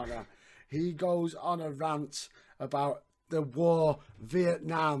tag team partner. He goes on a rant about the war,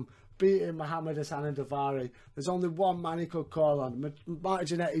 Vietnam, beating Muhammad Hassan and Daivari. There's only one man he could call on.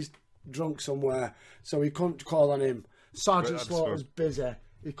 Marty Jannetty's drunk somewhere, so he couldn't call on him. Sergeant Slaughter's busy.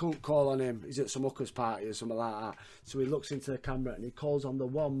 He couldn't call on him. He's at some hooker's party or something like that. So he looks into the camera and he calls on the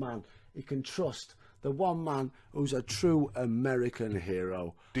one man he can trust. The one man who's a true American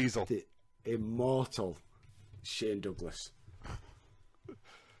hero. Diesel. The immortal Shane Douglas.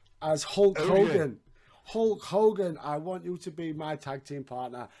 As Hulk Hogan. Yeah. Hulk Hogan, I want you to be my tag team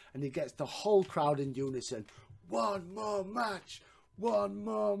partner. And he gets the whole crowd in unison. One more match. One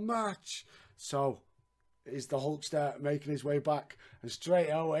more match. So is the Hulkster making his way back, and straight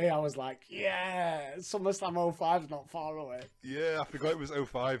away I was like, yeah, SummerSlam 05 is not far away. Yeah, I forgot it was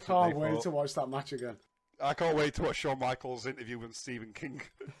 05. Can't wait to watch that match again. I can't wait to watch Shawn Michaels' interview with Stephen King.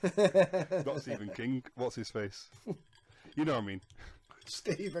 Not Stephen King, what's his face? You know what I mean.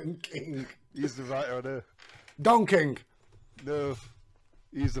 Stephen King. He's the writer on there. Don King. No,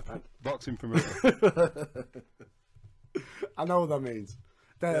 he's the boxing promoter. I know what that means.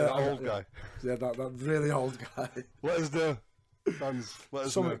 That old guy. Yeah, that really old guy. Let us know, fans. Let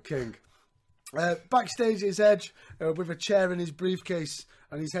us know. King. Backstage is Edge with a chair in his briefcase,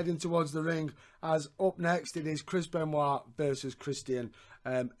 and he's heading towards the ring. As up next, it is Chris Benoit versus Christian.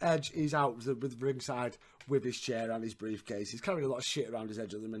 Edge is out with ringside with his chair and his briefcase. He's carrying a lot of shit around his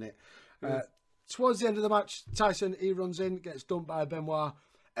edge at the minute. Towards the end of the match, Tyson, he runs in, gets dumped by Benoit.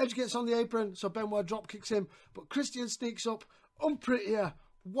 Edge gets on the apron, so Benoit drop kicks him, but Christian sneaks up, unprettier.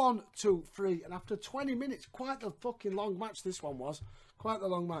 1, 2, 3, and after 20 minutes, quite the fucking long match this one was. Quite the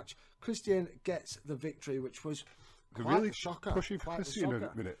long match. Christian gets the victory, which was quite really a shocker. Pushing for Christian in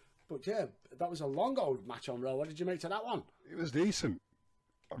a minute. But yeah, that was a long old match on Raw. What did you make to that one? It was decent.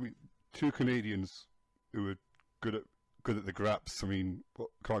 I mean, 2 Canadians who were good at the graps. I mean, what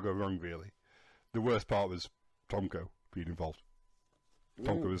can't go wrong really. The worst part was Tomko being involved.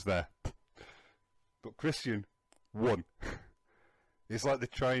 Tomko was there, but Christian won. It's like they're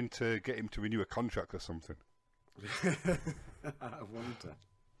trying to get him to renew a contract or something. I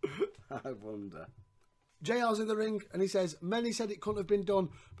wonder. JR's in the ring, and he says, many said it couldn't have been done,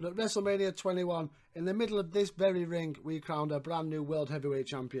 but at WrestleMania 21, in the middle of this very ring, we crowned a brand new World Heavyweight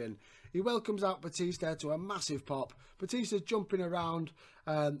Champion. He welcomes out Batista to a massive pop. Batista's jumping around.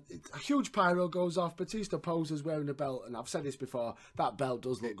 A huge pyro goes off. Batista poses wearing a belt, and I've said this before, that belt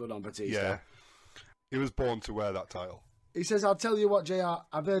does look good on Batista. Yeah. He was born to wear that title. He says, I'll tell you what, JR,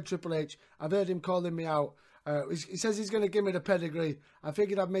 I've heard Triple H. I've heard him calling me out. He says he's going to give me the pedigree. I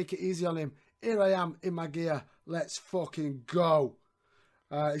figured I'd make it easy on him. Here I am in my gear. Let's fucking go.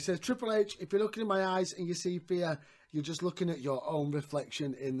 He says, Triple H, if you're looking in my eyes and you see fear, you're just looking at your own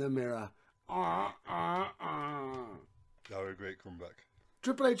reflection in the mirror. That was a great comeback.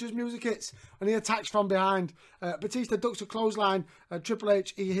 Triple H's music hits and he attacks from behind. Batista ducks a clothesline. Triple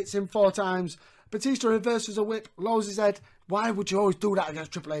H, he hits him 4 times. Batista reverses a whip, lowers his head. Why would you always do that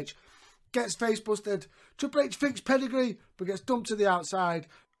against Triple H? Gets face busted. Triple H thinks pedigree, but gets dumped to the outside.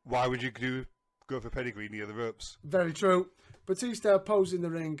 Why would you go for pedigree near the ropes? Very true. Batista poses in the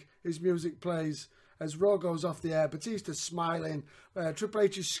ring. His music plays. As Raw goes off the air, Batista's smiling. Triple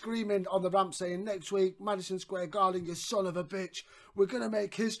H is screaming on the ramp saying, next week, Madison Square Garden, you son of a bitch. We're going to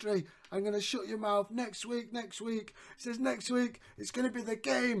make history. I'm going to shut your mouth next week. He says, next week, it's going to be The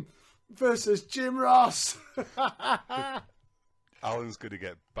Game versus Jim Ross. Alan's going to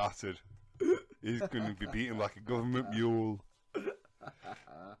get battered. He's going to be beaten like a government mule.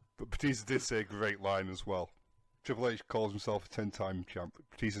 But Batista did say a great line as well. Triple H calls himself a 10-time champ.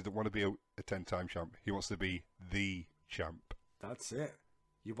 Batista doesn't want to be a 10-time champ. He wants to be the champ. That's it.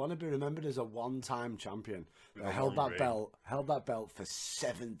 You want to be remembered as a one-time champion. Held that belt for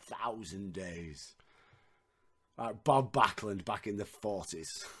 7,000 days. Like Bob Backlund back in the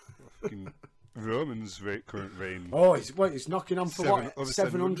 40s. Roman's current reign. Oh, he's knocking on for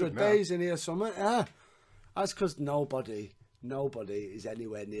 700 days in here, somewhere. Yeah. That's because nobody is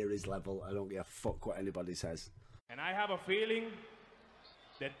anywhere near his level. I don't give a fuck what anybody says. And I have a feeling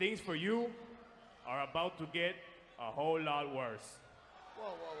that things for you are about to get a whole lot worse.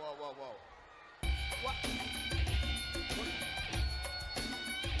 Whoa. What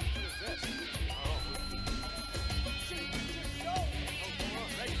is this?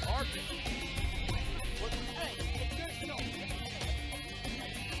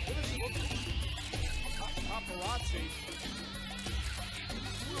 Paparazzi.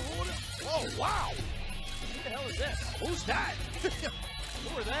 Oh, wow! Who the hell is this? Who's that?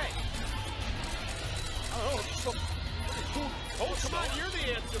 Who are they? I don't know. Some pretty cool. Oh, come on, you're the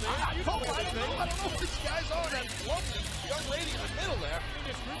answer, man. I don't know who these guys are. That lovely young lady in the middle there.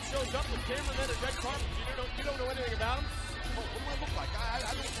 This group shows up with cameramen and red carpet. You don't know anything about them? Oh, what do I look like?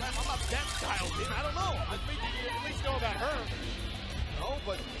 I'm not that dialed in. I don't know. I think you at least know about her. No,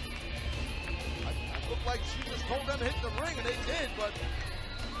 but I looked like she just told them to hit the ring, and they did, but...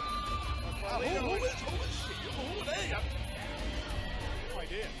 who is she? Who are they? No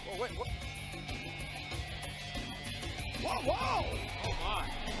idea. Oh, wait, what? Whoa!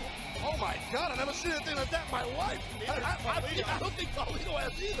 Oh my God, I've never seen anything like that in my life. I don't think Carlito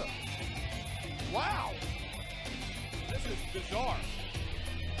has either. Wow. This is bizarre.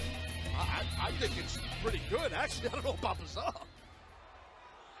 I think it's pretty good, actually. I don't know about bizarre.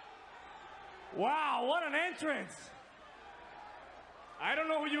 Wow, what an entrance. I don't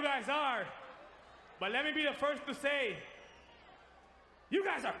know who you guys are, but let me be the first to say, you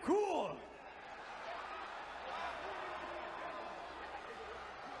guys are cool.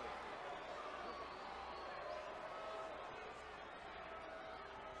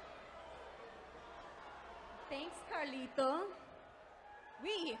 Thanks, Carlito.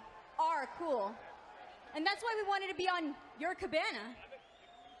 We are cool. And that's why we wanted to be on your cabana.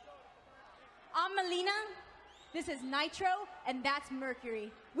 I'm Melina. This is Nitro, and that's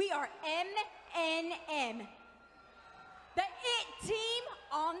Mercury. We are MNM. The IT team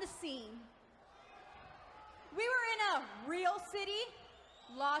on the scene. We were in a real city,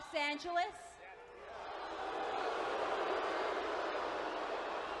 Los Angeles.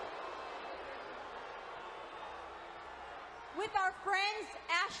 With our friends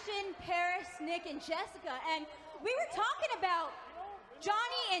Ashton, Paris, Nick, and Jessica, and we were talking about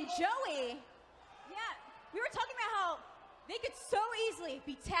Johnny and Joey. Yeah, we were talking about how they could so easily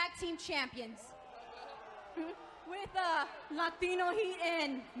be tag team champions. With Latino Heat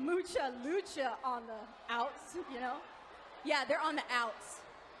and Mucha Lucha on the outs, you know? Yeah, they're on the outs.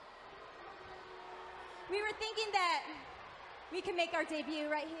 We were thinking that we can make our debut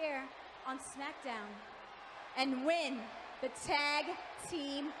right here on SmackDown and win the tag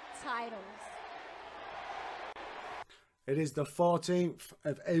team titles. It is the 14th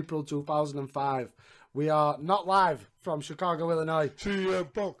of April 2005. We are not live from Chicago, Illinois.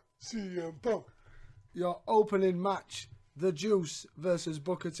 CM Punk. Your opening match, The Juice versus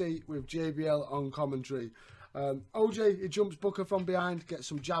Booker T with JBL on commentary. OJ, he jumps Booker from behind, gets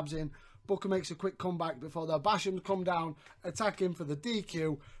some jabs in. Booker makes a quick comeback before the Bashams come down, attack him for the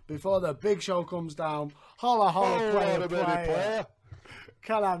DQ before the Big Show comes down. Holla, player.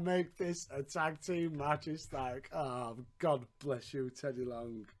 can I make this a tag team match? It's like, oh, God bless you, Teddy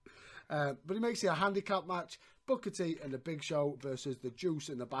Long. But he makes it a handicap match. Booker T and the Big Show versus the Juice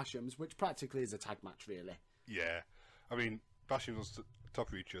and the Bashams, which practically is a tag match, really. Yeah. I mean, Basham was top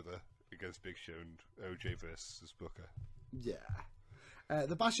of each other against Big Show and OJ versus Booker. Yeah.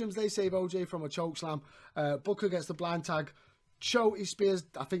 The Bashams, they save OJ from a chokeslam. Booker gets the blind tag. He spears,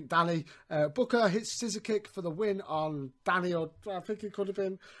 I think, Danny. Booker hits scissor kick for the win on Danny, or I think it could have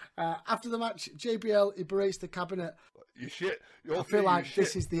been. After the match, JBL, he berates the cabinet. You shit. I feel like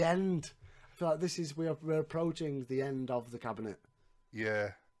this is the end. I feel like we're approaching the end of the cabinet.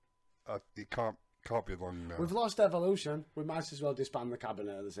 Yeah. It can't be long now. We've lost Evolution. We might as well disband the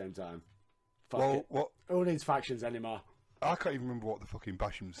cabinet at the same time. Fuck Well, it. what? Who needs factions anymore? I can't even remember what the fucking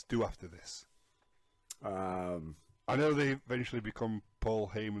Bashams do after this. I know they eventually become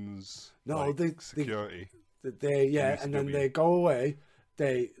Paul Heyman's security. And then they go away.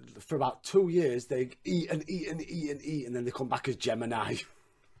 They, for about 2 years, they eat, and then they come back as Gemini.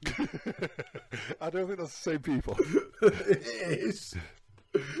 I don't think that's the same people. It is.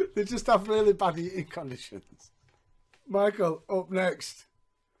 They just have really bad eating conditions. Michael, up next.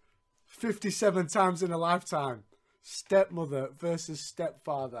 57 times in a lifetime. Stepmother versus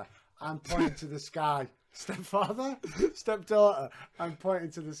stepfather. I'm pointing to the sky. Stepfather? Stepdaughter. I'm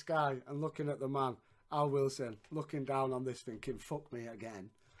pointing to the sky and looking at the man, Al Wilson, looking down on this thinking, fuck me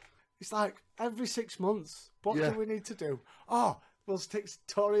again. It's like every 6 months. What do we need to do? Oh, we'll stick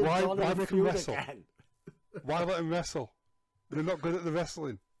Tori and Dawn in the feud again. Why let him wrestle? They're not good at the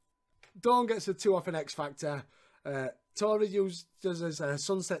wrestling. Dawn gets a 2 off an X Factor. Tori does his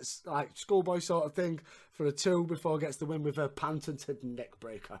sunset, like schoolboy sort of thing for a 2 before gets the win with her patented neck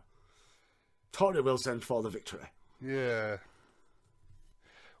breaker. Tori Wilson for the victory. Yeah.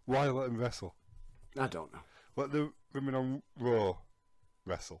 Why let him wrestle? I don't know. Let the women on Raw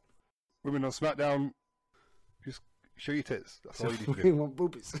wrestle. Women on SmackDown, just show your tits. That's all you need to do. We want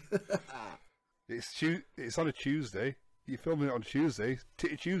boobies. It's on a Tuesday. You're filming it on Tuesday.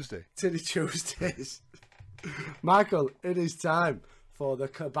 Titty Tuesday. Titty Tuesdays. Michael, it is time for the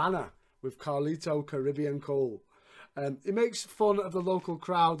Cabana with Carlito Caribbean Cole. He makes fun of the local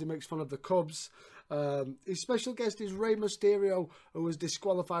crowd. He makes fun of the Cubs. His special guest is Rey Mysterio, who was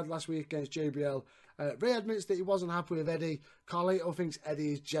disqualified last week against JBL. Rey admits that he wasn't happy with Eddie. Carlito thinks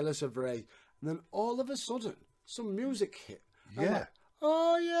Eddie is jealous of Rey. And then all of a sudden, some music hit. Yeah. Like,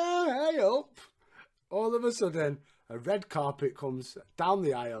 oh yeah, hey up. All of a sudden, a red carpet comes down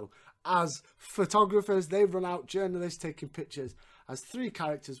the aisle as photographers, they run out, journalists taking pictures, as 3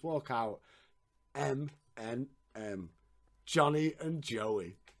 characters walk out. Johnny and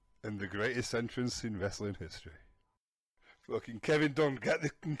Joey. And the greatest entrance in wrestling history. Fucking Kevin Dunn, get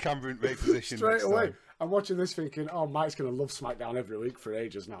the camera in right position. Straight away. Time. I'm watching this thinking, oh, Mike's going to love SmackDown every week for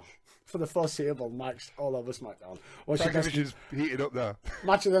ages now. For the foreseeable, Mike's all over SmackDown. Television's heated up there.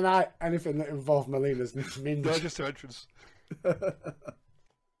 Match of the night, anything that involved Melina's minge. No, just her entrance.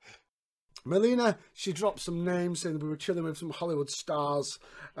 Melina, she drops some names saying we were chilling with some Hollywood stars.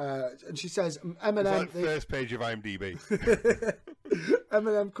 And she says Eminem... Like first page of IMDb.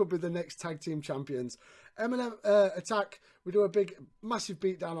 Eminem could be the next tag team champions. Eminem attack. We do a big, massive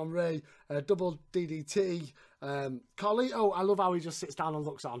beatdown on Rey. Double DDT. Carlito, I love how he just sits down and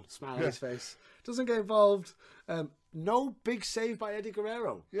looks on, smile on his face. Doesn't get involved. No big save by Eddie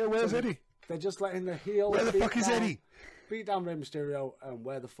Guerrero. Yeah, where's Eddie? They're just letting the heel... Where the fuck is Eddie? Beat down Rey Mysterio, and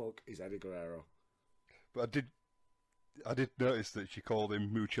where the fuck is Eddie Guerrero? But I did notice that she called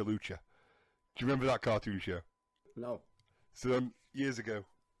him Mucha Lucha. Do you remember that cartoon show? No. So years ago,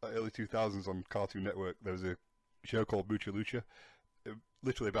 like early 2000s on Cartoon Network, there was a show called Mucha Lucha,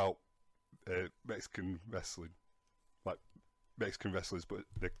 literally about Mexican wrestling, like Mexican wrestlers, but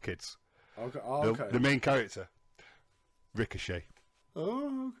they're kids. Okay. Oh, okay. The main character, Ricochet.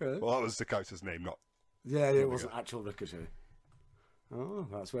 Oh, okay. Well, that was the character's name, not. Yeah, it wasn't actual Ricochet. Oh,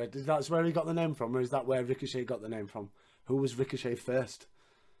 that's where he got the name from, or is that where Ricochet got the name from? Who was Ricochet first?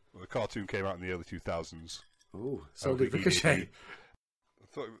 Well, the cartoon came out in the early 2000s. Oh, so did Ricochet. I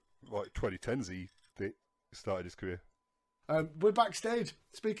thought, like 2010s, he started his career. We're backstage.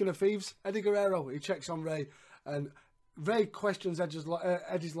 Speaking of thieves, Eddie Guerrero, he checks on Rey, and Rey questions Eddie's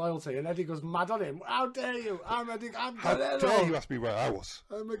loyalty, and Eddie goes mad on him. How dare you? I'm Eddie. I'm Guerrero. How dare you ask me where I was?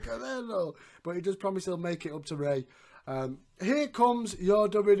 I'm a Guerrero. But he does promise he'll make it up to Rey. Here comes your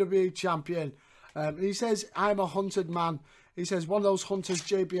WWE champion. He says, I'm a hunted man. He says one of those hunters,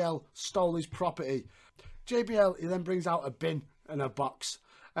 JBL, stole his property. JBL, he then brings out a bin and a box.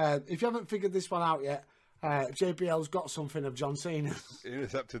 If you haven't figured this one out yet, JBL's got something of John Cena. He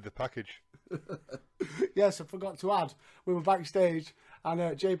intercepted the package. Yes, I forgot to add, we were backstage And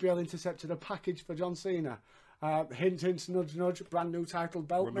JBL intercepted a package for John Cena. Hint, hint, nudge, nudge, brand new title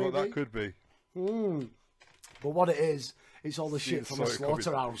belt, Wonder maybe. what that could be. But what it is, it's all the shit from a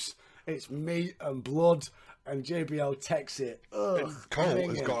slaughterhouse. It's meat and blood, and JBL takes it. Ugh, Cole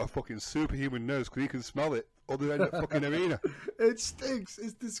has minging. got a fucking superhuman nose because he can smell it other end of the fucking arena. It stinks.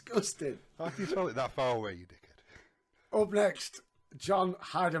 It's disgusting. How can you smell it that far away, you dickhead? Up next, John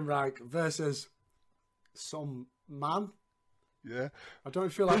Heidenreich versus some man. Yeah. I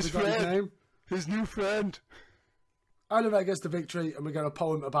don't feel like we got his name. His new friend. Heidenreich gets the victory, and we get a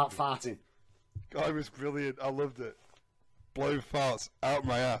poem about farting. God, it was brilliant. I loved it. Blowing farts out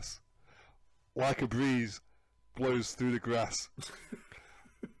my ass. Like a breeze blows through the grass.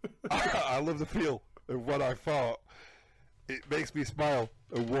 I love the feel of when I fart. It makes me smile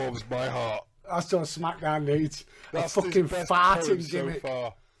and warms my heart. That's what SmackDown needs. That's a fucking his best farting poem so gimmick.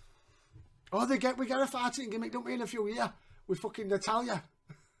 far. Oh, we get a farting gimmick, don't we, in a few years? With fucking Natalia.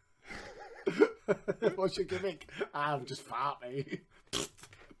 What's your gimmick? I'm just fart, mate.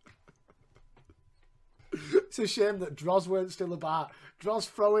 It's a shame that Droz weren't still about. Droz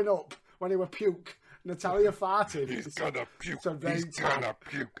throwing up when he were puke. Natalia farting. He's gonna puke. It's a very He's gonna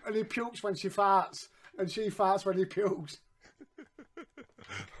puke. And he pukes when she farts. And she farts when he pukes.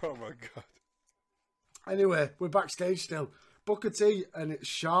 Oh my god. Anyway, we're backstage still. Booker T and it's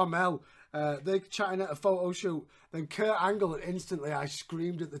Sharmell. They're chatting at a photo shoot. Then Kurt Angle, and instantly I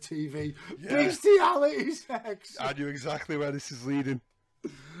screamed at the TV. Yeah. Bestiality sex! I knew exactly where this is leading.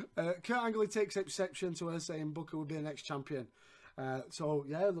 Kurt Angle takes exception to her saying Booker will be the next champion. So,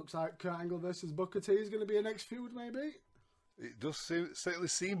 yeah, it looks like Kurt Angle versus Booker T is going to be a next feud, maybe. It does certainly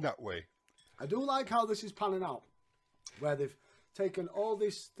seem that way. I do like how this is panning out, where they've taken all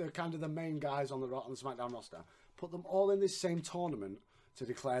this, the kind of the main guys on the SmackDown roster, put them all in this same tournament to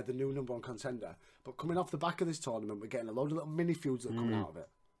declare the new number one contender. But coming off the back of this tournament, we're getting a load of little mini feuds that are coming out of it.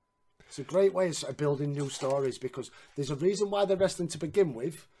 It's a great way of sort of building new stories because there's a reason why they're wrestling to begin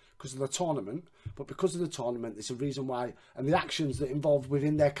with, because of the tournament. But because of the tournament, there's a reason why, and the actions that involved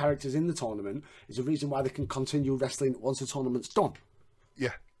within their characters in the tournament is a reason why they can continue wrestling once the tournament's done.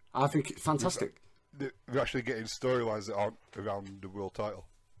 Yeah. I think it's fantastic. We're actually getting storylines that aren't around the world title.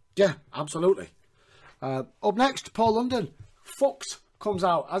 Yeah, absolutely. Up next, Paul London. Fucked comes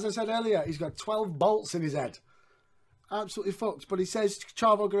out. As I said earlier, he's got 12 bolts in his head. Absolutely fucked. But he says,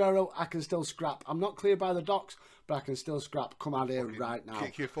 Chavo Guerrero, I can still scrap. I'm not cleared by the docs, but I can still scrap. Come out here right now.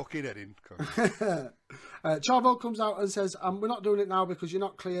 Kick your fucking head in. Chavo comes out and says, we're not doing it now because you're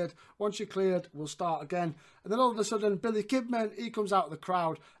not cleared. Once you're cleared, we'll start again. And then all of a sudden, Billy Kidman, he comes out of the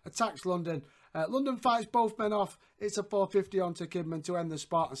crowd, attacks London. London fights both men off. It's a 450 onto Kidman to end the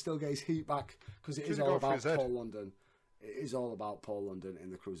spot and still get his heat back because it is all about Paul London. It is all about Paul London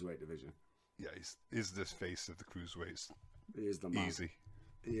in the Cruiserweight division. Yeah, he's the face of the Cruiserweights. He is the man. Easy.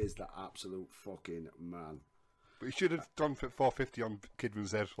 He is the absolute fucking man. But he should have gone for 450 on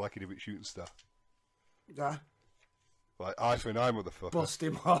Kidman's head like he did with Shooting Star. Yeah. Like, eye for an eye, motherfucker. Bust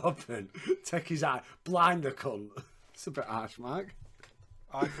him open. Take his eye. Blind the cunt. It's a bit harsh, Mike.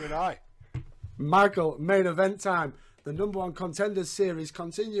 Eye for an eye. Michael, main event time. The number one contenders series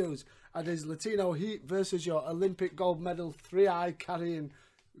continues. And is Latino Heat versus your Olympic gold medal 3-eye carrying,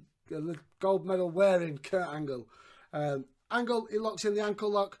 gold medal wearing Kurt Angle. Angle, he locks in the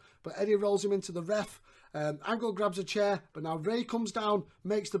ankle lock, but Eddie rolls him into the ref. Angle grabs a chair, but now Ray comes down,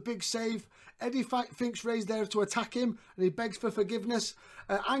 makes the big save. Eddie thinks Ray's there to attack him, and he begs for forgiveness.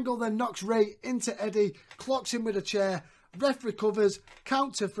 Angle then knocks Ray into Eddie, clocks him with a chair. Ref recovers,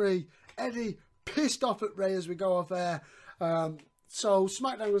 count to 3. Eddie pissed off at Ray as we go off air. So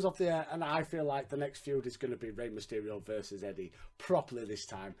SmackDown was off the air, and I feel like the next feud is going to be Rey Mysterio versus Eddie properly this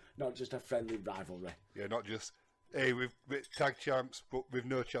time, not just a friendly rivalry. Yeah, not just, hey, we're tag champs, but with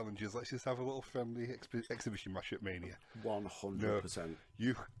no challenges. Let's just have a little friendly exhibition match at Mania. 100%.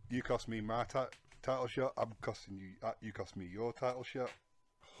 No, you cost me my title shot. I'm costing you. You cost me your title shot.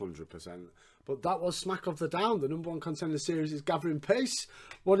 100%. But that was Smack of the Down. The number one contender series is gathering pace.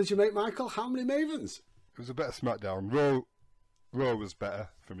 What did you make, Michael? How many Mavens? It was a better SmackDown. Raw was better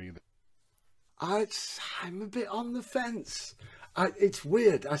for me. I'm a bit on the fence. It's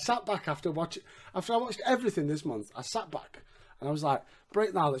weird. I sat back after I watched everything this month. I sat back and I was like,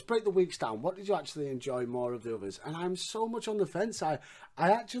 let's break the weeks down. What did you actually enjoy more of the others? And I'm so much on the fence. I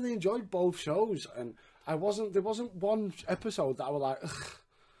actually enjoyed both shows, and there wasn't one episode that I was like, ugh,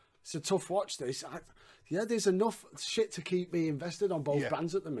 it's a tough watch this. There's enough shit to keep me invested on both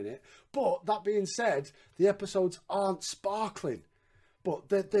brands at the minute. But that being said, the episodes aren't sparkling, but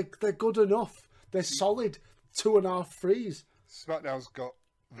they're good enough. They're solid 2.5 threes. SmackDown's got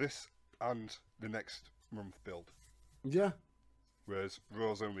this and the next month build. Yeah. whereas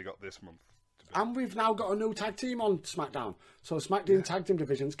Raw's only got this month. And we've now got a new tag team on SmackDown. So SmackDown tag team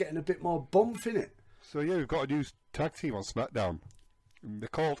division's getting a bit more bump in it. So yeah, we've got a new tag team on SmackDown. They're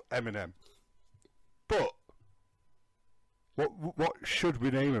called M&M. But what should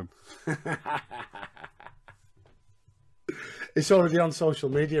we name them? It's already on social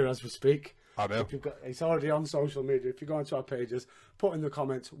media as we speak. I know. It's already on social media. If you go into our pages, put in the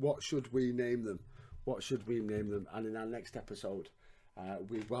comments, what should we name them? What should we name them? And in our next episode,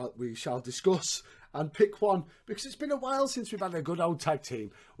 we shall discuss and pick one, because it's been a while since we've had a good old tag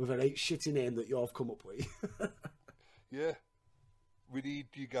team with an 8 shitty name that you've come up with. Yeah. We need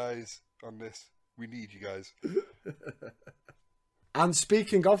you guys on this. We need you guys. And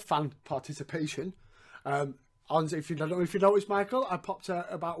speaking of fan participation, if you noticed, Michael, I popped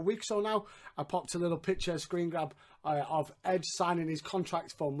about a week or so now. I popped a little picture screen grab of Edge signing his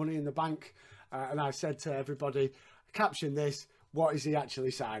contract for Money in the Bank, and I said to everybody, caption this: what is he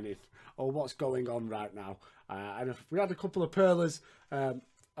actually signing, or what's going on right now? And if we had a couple of pearlers. I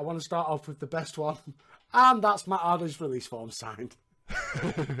want to start off with the best one, and that's Matt Hardy's release form signed.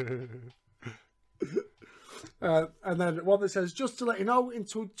 And then one that says, just to let you know, in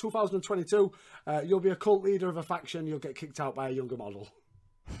 2022, you'll be a cult leader of a faction, you'll get kicked out by a younger model.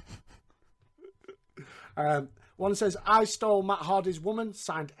 One says, I stole Matt Hardy's woman,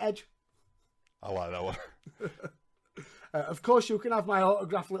 signed Edge. I like that one. Of course you can have my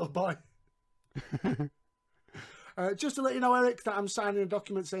autograph, little boy. Just to let you know, Eric, that I'm signing a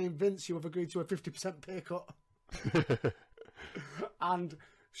document saying, Vince, you have agreed to a 50% pay cut. And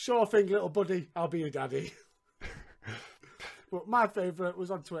sure thing, little buddy, I'll be your daddy. But my favourite was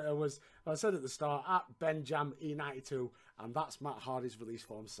on Twitter was, I said at the start, at BenJamE92, and that's Matt Hardy's release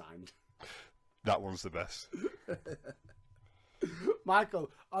form signed. That one's the best.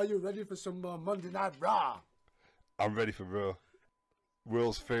 Michael, are you ready for some more Monday Night Raw? I'm ready for Raw.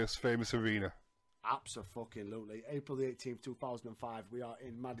 World's first famous arena. Absolutely. April the 18th, 2005, we are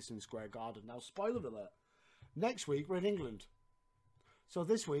in Madison Square Garden. Now, spoiler alert, next week we're in England. So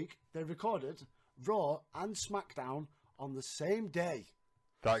this week, they recorded Raw and SmackDown on the same day.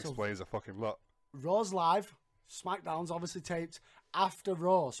 That explains a fucking lot. Raw's live, SmackDown's obviously taped after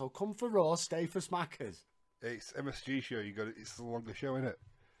Raw. So come for Raw, stay for Smackers. It's MSG show. It's the longer show, isn't it?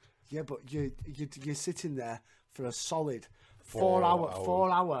 Yeah, but you're sitting there for a solid 4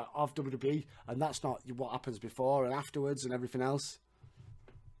 hour of WWE, and that's not what happens before and afterwards and everything else.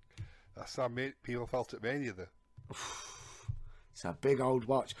 That's how people felt at Mania, though. It's a big old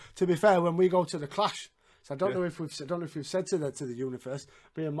watch. To be fair, when we go to the Clash, so I don't know if we've said to the universe,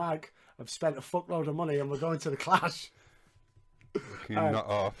 me and Mike have spent a fuckload of money and we're going to the Clash. Not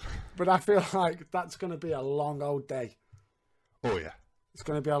off. But I feel like that's going to be a long old day. Oh yeah, it's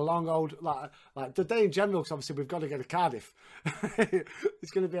going to be a long old like the day in general. Because obviously we've got to get to Cardiff.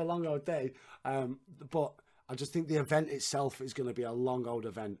 It's going to be a long old day. But I just think the event itself is going to be a long old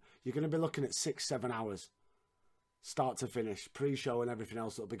event. You're going to be looking at 6-7 hours. Start to finish, pre-show and everything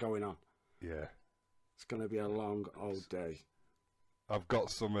else that'll be going on. Yeah. It's going to be a long old day. I've got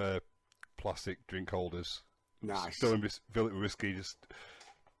some plastic drink holders. Nice. Still in Village whiskey, just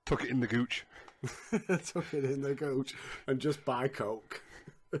tuck it in the gooch. Tuck it in the gooch and just buy Coke.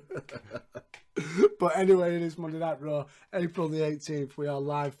 But anyway, it is Monday Night Raw, April the 18th. We are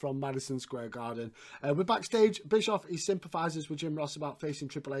live from Madison Square Garden. We're backstage. Bischoff, he sympathises with Jim Ross about facing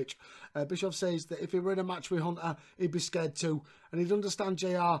Triple H. Bischoff says that if he were in a match with Hunter, he'd be scared too. And he'd understand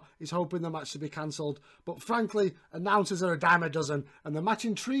JR is hoping the match to be cancelled. But frankly, announcers are a dime a dozen, and the match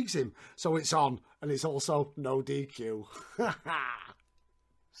intrigues him. So it's on, and it's also no DQ.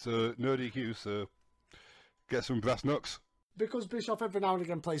 So, no DQ, so get some brass knucks. Because Bischoff every now and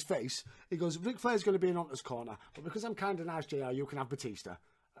again plays face, he goes, Ric Flair's going to be in Hunter's corner, but because I'm kind of nice, JR, you can have Batista.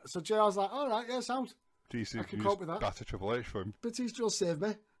 So JR's like, all right, yeah, sound. I can cope with that. Batter Triple H for him. Batista will save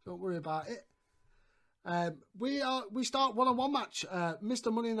me. Don't worry about it. We start one-on-one match.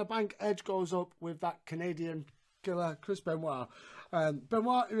 Mr. Money in the Bank, Edge goes up with that Canadian killer, Chris Benoit.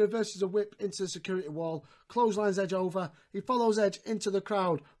 Benoit, he reverses a whip into the security wall, clotheslines Edge over. He follows Edge into the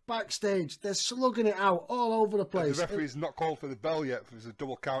crowd. Backstage, they're slugging it out all over the place. The referee's not called for the bell yet. There's a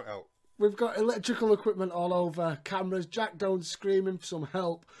double count out. We've got electrical equipment all over, cameras, Jack Doan screaming for some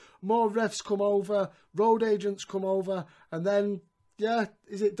help. More refs come over, road agents come over, and then, yeah,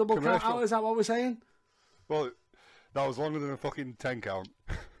 is it double count out? Is that what we're saying? Well, that was longer than a fucking 10 count.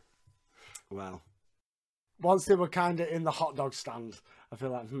 Well, once they were kind of in the hot dog stand, I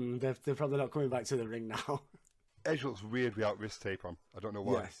feel like, they're probably not coming back to the ring now. Edge looks weird without wrist tape on. I don't know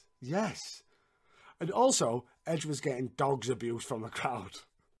why. Yes. And also, Edge was getting dogs abuse from the crowd.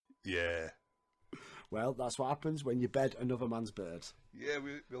 Yeah. Well, that's what happens when you bed another man's bird. Yeah,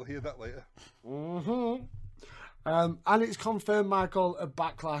 we'll hear that later. And it's confirmed, Michael, at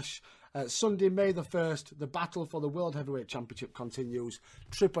Backlash. Sunday, May the 1st, the battle for the World Heavyweight Championship continues.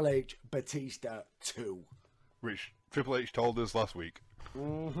 Triple H, Batista 2. Which Triple H told us last week.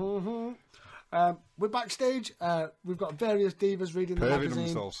 We're backstage. We've got various divas reading the Perving magazine.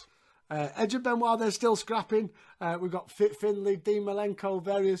 themselves. Edge and Benoit, they're still scrapping. We've got Fit Finlay, Dean Malenko,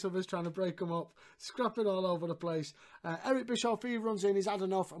 various others trying to break them up. Scrapping all over the place. Eric Bischoff, he runs in, he's had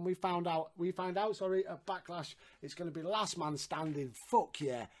enough, and we find out, at Backlash, it's going to be last man standing. Fuck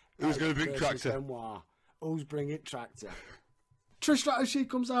yeah. Who's going to bring versus Tractor? Benoit. Who's bringing Tractor? Trish Stratus, she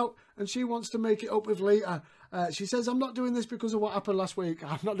comes out and she wants to make it up with Lita. She says, I'm not doing this because of what happened last week.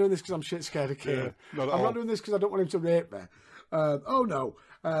 I'm not doing this because I'm shit scared of Kane. Yeah, I'm not doing this because I don't want him to rape me. Oh no.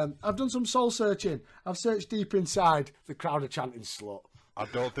 I've done some soul searching. I've searched deep inside. The crowd are chanting slut. I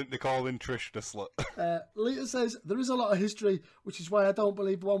don't think they're calling Trish the slut. Lita says, there is a lot of history, which is why I don't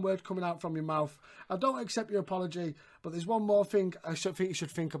believe one word coming out from your mouth. I don't accept your apology, but there's one more thing I think you should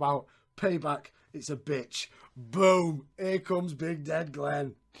think about. Payback. It's a bitch. Boom. Here comes Big Dead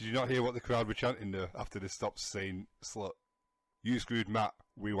Glenn. Did you not hear what the crowd were chanting there after they stopped saying slut? You screwed Matt.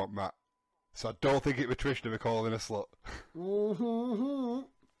 We want Matt. So I don't think it was Trish they were calling a slut.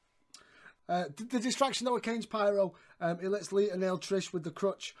 The distraction though with Kane's pyro, he lets Lita nail Trish with the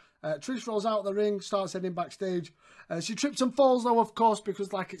crutch. Trish rolls out the ring, starts heading backstage. She trips and falls though, of course,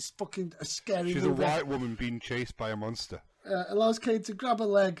 because like it's fucking a scary She's movie. a white woman being chased by a monster. Allows Kane to grab a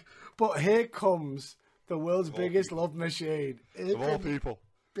leg, but here comes the world's biggest love machine. Here Of all comes people.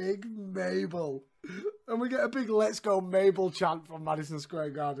 Big Mabel. And we get a big Let's Go Mabel chant from Madison Square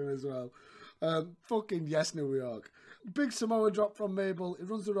Garden as well. Fucking yes, New York. Big Samoa drop from Mabel. He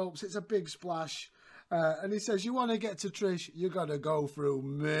runs the ropes. It's a big splash. And he says, you want to get to Trish, you got to go through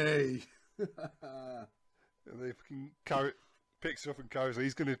me. And they fucking picks her up and carries her.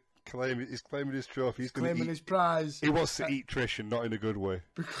 He's going to he's claiming his trophy. He's Claiming his prize. He wants to eat Trish and not in a good way.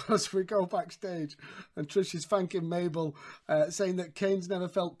 Because we go backstage and Trish is thanking Mabel, saying that Kane's never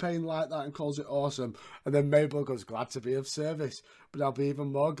felt pain like that and calls it awesome. And then Mabel goes, glad to be of service, but I'll be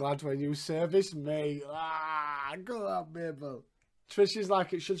even more glad when you service me. Go on, Mabel. Trish is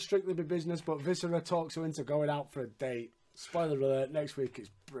like, it should strictly be business, but Viscera talks her into going out for a date. Spoiler alert, next week it's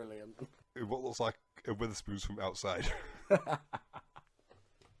brilliant. What looks like a Witherspoon's from outside.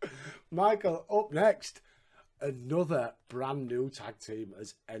 Michael, up next, another brand new tag team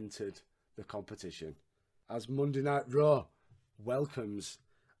has entered the competition as Monday Night Raw welcomes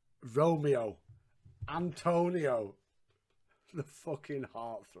Romeo, Antonio, the fucking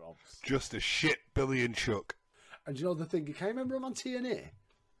heartthrobs. Just a shit Billy and Chuck. And you know the thing, you can't remember them on TNA?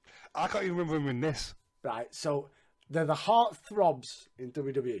 I can't even remember him in this. Right, so they're the heartthrobs in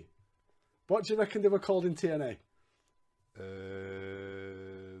WWE. What do you reckon they were called in TNA?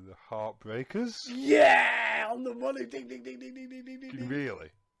 The Heartbreakers? Yeah! On the money! Ding, ding, ding, ding, ding, ding, ding, ding. Really?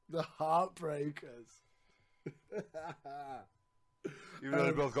 The Heartbreakers. Even though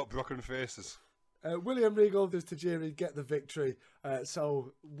they both got broken faces. William Regal does Tajiri get the victory.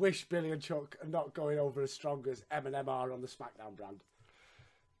 So wish Billy and Chuck are not going over as strong as M&M are on the SmackDown brand.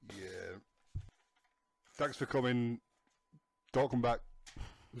 Yeah. Thanks for coming. Don't come back.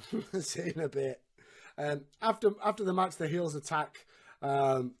 See you in a bit. After the match, the heels attack.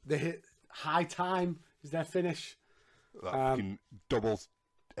 They hit High Time is their finish. That fucking double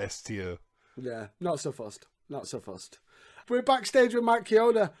S tier. Yeah, not so fussed. We're backstage with Mike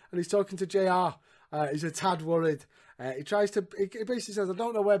Chioda, and he's talking to JR. He's a tad worried. He basically says, I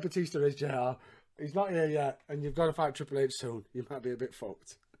don't know where Batista is, JR. He's not here yet, and you've got to fight Triple H soon. You might be a bit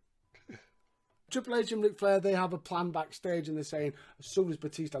fucked. Triple H and Ric Flair, they have a plan backstage, and they're saying as soon as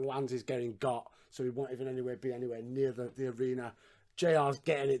Batista lands, he's getting got, so he won't even be anywhere near the arena. JR's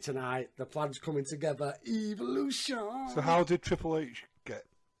getting it tonight. The plan's coming together. Evolution. So how did Triple H get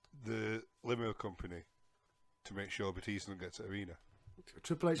the limo company to make sure Batista gets to arena?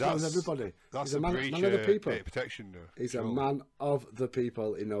 Triple H knows everybody. That's He's a man breach of the people. data protection. He's a man of the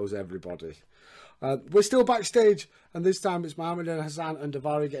people. He knows everybody. We're still backstage, and this time it's Muhammad and Hassan and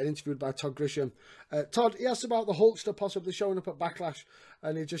Daivari getting interviewed by Todd Grisham. Todd, he asks about the Hulkster possibly showing up at Backlash,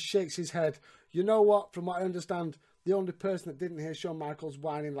 and he just shakes his head. You know what? From what I understand, the only person that didn't hear Shawn Michaels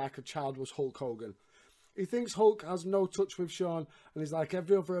whining like a child was Hulk Hogan. He thinks Hulk has no touch with Shawn, and is like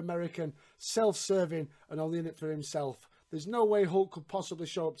every other American, self-serving and only in it for himself. There's no way Hulk could possibly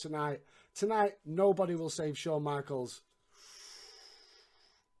show up tonight. Tonight, nobody will save Shawn Michaels.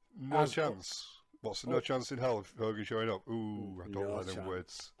 No chance. What's no chance in hell of Hogan showing up? Ooh, I don't like them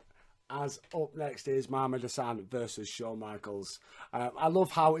words. as up next is Mohamed Hassan versus Shawn Michaels. I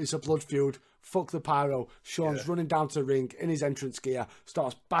love how it's a blood feud. Fuck the pyro. Shawn's running down to the ring in his entrance gear,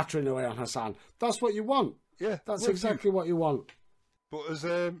 starts battering away on Hassan. That's what you want. Yeah, that's exactly what you want. But has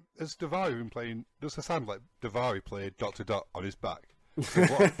Daivari been playing? Does Hassan like Daivari play dot to dot on his back? So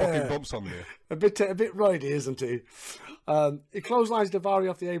what fucking bumps on there? A bit roidy, isn't he? He clotheslines Daivari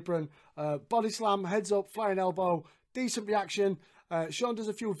off the apron. Body slam, heads up, flying elbow. Decent reaction. Shawn does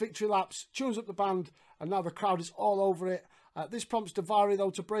a few victory laps, tunes up the band, and now the crowd is all over it. This prompts Daivari,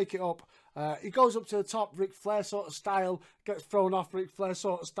 though, to break it up. He goes up to the top, Ric Flair sort of style, gets thrown off Ric Flair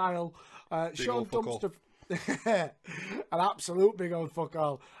sort of style. Shawn dumps an absolute big old fuck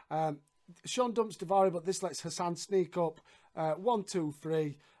all. Shawn dumps Daivari, but this lets Hassan sneak up. 1, 2,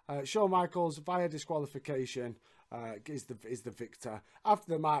 3. Shawn Michaels, via disqualification, is the victor.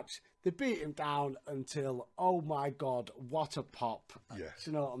 After the match, they beat him down until, oh my God, what a pop. Yeah.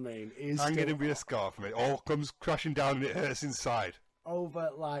 Do you know what I mean? Hanging him with a scarf, mate. All comes crashing down and it hurts inside. Over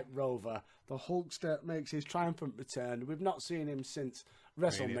like Rover. The Hulkster makes his triumphant return. We've not seen him since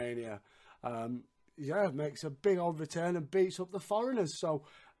WrestleMania. Makes a big old return and beats up the foreigners. So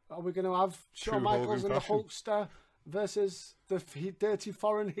are we going to have Shawn Michaels and the Hulkster versus the dirty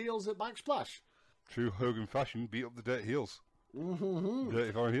foreign heels at Backsplash? True Hogan fashion, beat up the dirty heels. Mm-hmm.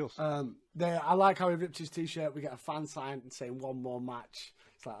 Dirty foreign heels. I like how he ripped his t-shirt. We get a fan sign saying one more match.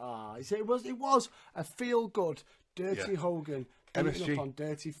 It's like, it was a feel-good dirty Hogan beating up on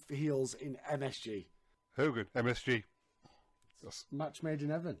dirty heels in MSG. Hogan, MSG. Match made in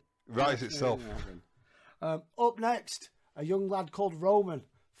heaven. Rise itself. Up next, a young lad called Roman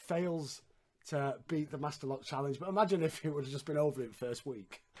fails to beat the Master Lock Challenge. But imagine if he would have just been over it first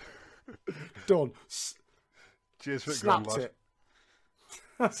week. Done. Cheers for it, snapped it.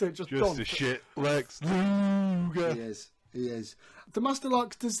 That's it, just done. A shit Lex Luger. He is. The Master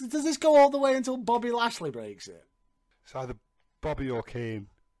Lock, does this go all the way until Bobby Lashley breaks it? It's either Bobby or Kane.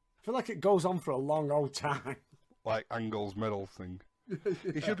 I feel like it goes on for a long old time. Like Angle's medal thing.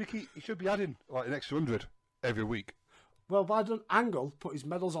 He should be adding like an extra 100 every week. Well, why don't Angle put his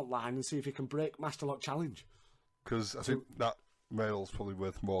medals online and see if he can break Master Lock Challenge? Because I think that medal's probably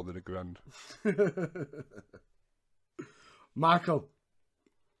worth more than $1,000. Michael,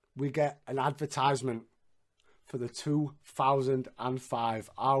 we get an advertisement for the 2005.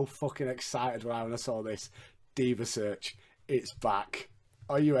 How fucking excited were I when I saw this? Diva Search. It's back.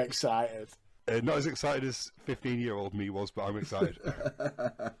 Are you excited? Not as excited as 15-year-old me was, but I'm excited.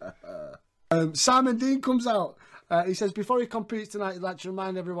 Simon Dean comes out. He says before he competes tonight, he'd like to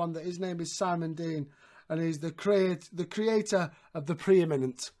remind everyone that his name is Simon Dean and he's the creator of the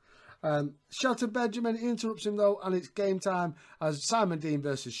Preeminent. Shelton Benjamin interrupts him though, and it's game time as Simon Dean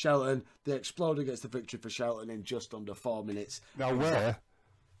versus Shelton. The Exploder gets the victory for Shelton in just under 4 minutes. Now, where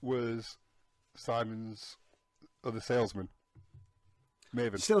was Simon's other salesman?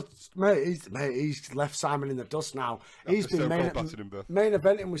 Maven. Still, he's left Simon in the dust now. He's been main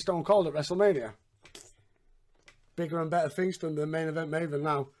eventing with Stone Cold at WrestleMania. Bigger and better things from the main event Maven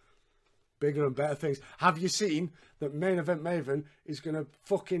now. Bigger and better things. Have you seen that main event Maven is going to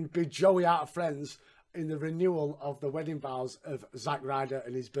fucking be Joey out of Friends in the renewal of the wedding vows of Zack Ryder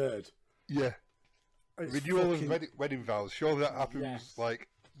and his bird? Yeah. Renewal of wedding vows. Sure, that happens like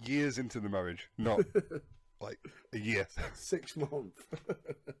years into the marriage, not like a year. 6 months.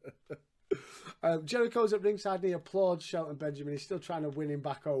 Jericho's at ringside and he applauds Shelton Benjamin. He's still trying to win him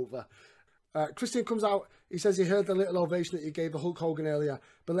back over. Christian comes out. He says he heard the little ovation that he gave the Hulk Hogan earlier.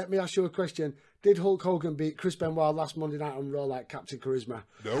 But let me ask you a question. Did Hulk Hogan beat Chris Benoit last Monday night on Raw like Captain Charisma?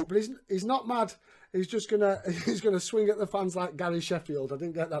 No. But he's not mad. He's just gonna swing at the fans like Gary Sheffield. I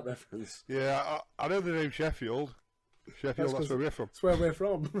didn't get that reference. Yeah, I know the name Sheffield. Sheffield, that's where we're from. That's where we're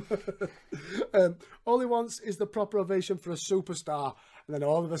from. All he wants is the proper ovation for a superstar. And then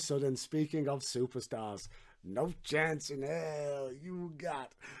all of a sudden, speaking of superstars, no chance in hell you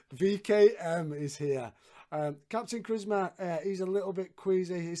got. VKM is here. Captain Charisma, he's a little bit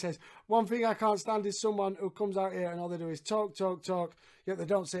queasy. He says, one thing I can't stand is someone who comes out here and all they do is talk, yet they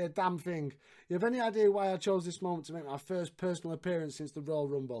don't say a damn thing. You have any idea why I chose this moment to make my first personal appearance since the Royal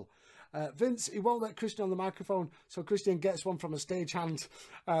Rumble? Vince, he won't let Christian on the microphone, so Christian gets one from a stagehand.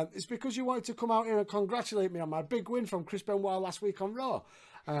 It's because you wanted to come out here and congratulate me on my big win from Chris Benoit last week on Raw.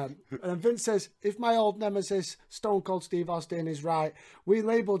 And Vince says, if my old nemesis, Stone Cold Steve Austin, is right, we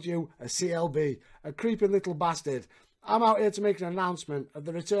labelled you a CLB, a creepy little bastard. I'm out here to make an announcement of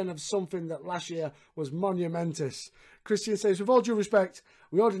the return of something that last year was monumentous. Christian says, with all due respect,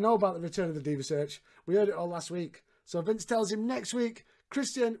 we already know about the return of the Diva Search. We heard it all last week. So Vince tells him next week,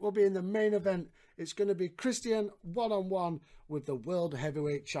 Christian will be in the main event It's going to be Christian one-on-one with the World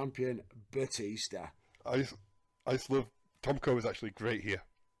Heavyweight Champion, Batista. I just love... Tomko is actually great here.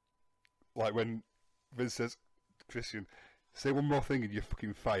 Like when Vince says, Christian, say one more thing and you're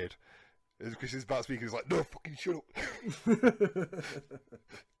fucking fired. As Christian's about speaking, he's like, no, fucking shut up.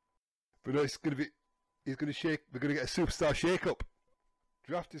 But no, it's going to be... He's going to shake... We're going to get a superstar shake-up.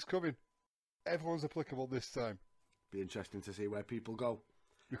 Draft is coming. Everyone's applicable this time. Be interesting to see where people go.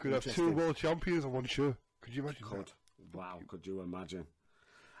 We could have 2 world champions on one show. Could you imagine that? Wow, could you imagine?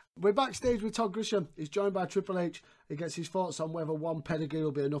 We're backstage with Todd Grisham. He's joined by Triple H. He gets his thoughts on whether one pedigree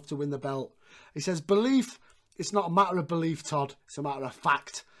will be enough to win the belt. He says, belief, it's not a matter of belief, Todd. It's a matter of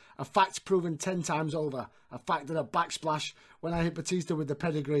fact. A fact proven 10 times over. A fact that a backsplash, when I hit Batista with the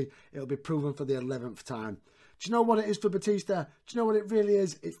pedigree, it'll be proven for the 11th time. Do you know what it is for Batista? Do you know what it really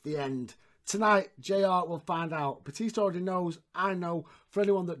is? It's the end. Tonight, JR will find out. Batista already knows. I know. For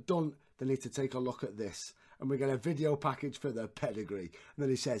anyone that don't, they need to take a look at this. And we get a video package for the pedigree. And then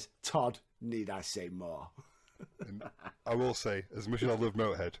he says, Todd, need I say more? And I will say, as much as I love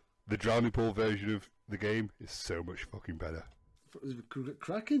Motorhead, the Drowning Pool version of the game is so much fucking better. It was a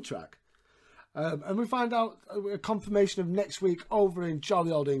cracking track. And we find out a confirmation of next week over in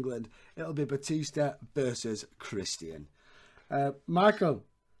jolly old England. It'll be Batista versus Christian. Michael,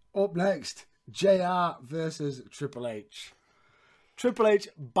 up next, JR versus Triple H. Triple H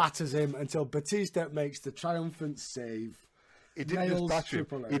batters him until Batista makes the triumphant save. He didn't just batter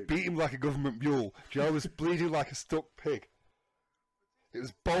him, he beat him like a government mule. JR was bleeding like a stuck pig. It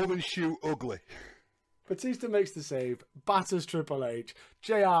was bowl and shoe ugly. Batista makes the save, batters Triple H.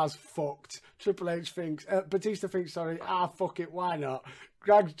 JR's fucked. Triple H thinks, Batista thinks, fuck it, why not?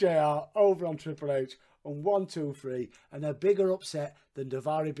 Drags JR over on Triple H on 1, 2, 3, and a bigger upset than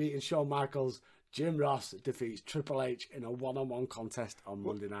Daivari beating Shawn Michaels. Jim Ross defeats Triple H in a one-on-one contest on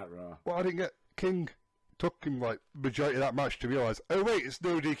Monday Night Raw. Well, I didn't get King. Took him like majority of that match to realise, oh wait, it's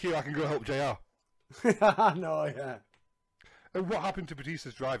no DQ, I can go help JR. No, yeah. And what happened to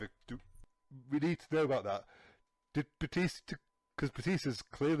Batista's driver? We need to know about that. Did Batista, because Batista's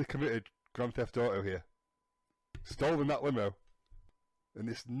clearly committed Grand Theft Auto here, stolen that limo, and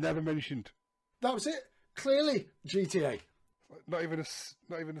it's never mentioned. That was it. Clearly, GTA. Not even a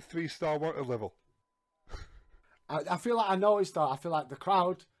 3-star wanted level. I feel like I noticed that. I feel like the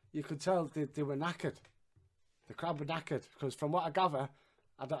crowd, you could tell they were knackered. The crowd were knackered because from what I gather,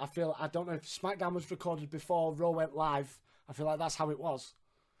 I don't know if SmackDown was recorded before Raw went live. I feel like that's how it was.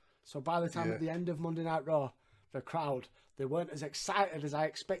 So by the time at the end of Monday Night Raw, the crowd, they weren't as excited as I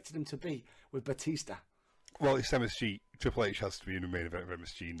expected them to be with Batista. Well, it's MSG. Triple H has to be in the main event of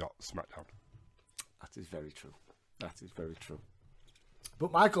MSG, not SmackDown. That is very true. That is very true.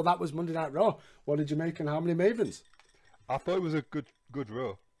 But Michael, that was Monday Night Raw. What did you make and how many Mavens? I thought it was a good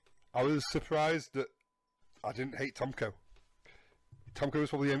Raw. I was surprised that I didn't hate Tomko. Tomko was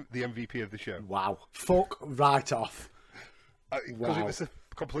probably the MVP of the show. Wow. Fuck right off. Because it was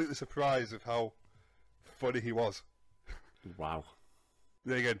completely surprised of how funny he was. Wow.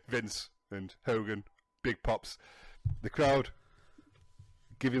 Then again, Vince and Hogan, big pops. The crowd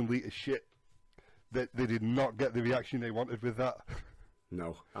giving Lita shit. They did not get the reaction they wanted with that.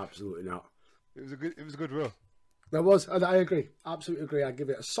 No, absolutely not. It was a good Raw. There was, and I agree. Absolutely agree. I give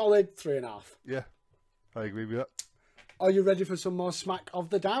it a solid 3.5. Yeah, I agree with that. Are you ready for some more Smack of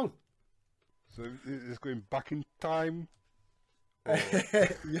the Down? So it's going back in time.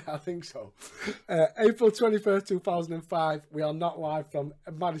 Yeah, I think so. April 21st, 2005. We are not live from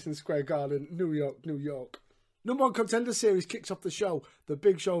Madison Square Garden, New York, New York. Number One Contender Series kicks off the show. The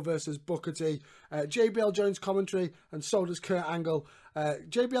Big Show versus Booker T. JBL joins commentary, and so does Kurt Angle.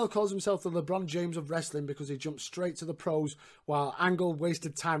 JBL calls himself the LeBron James of wrestling because he jumped straight to the pros, while Angle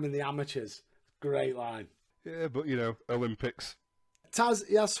wasted time in the amateurs. Great line. Yeah, but you know, Olympics. Taz,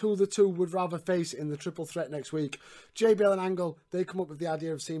 he asks who the two would rather face in the triple threat next week. JBL and Angle, they come up with the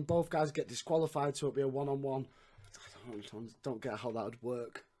idea of seeing both guys get disqualified, so it'll be a one-on-one. I don't get how that would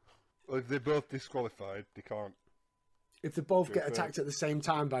work. Well, if they're both disqualified, they can't. If they both get attacked at the same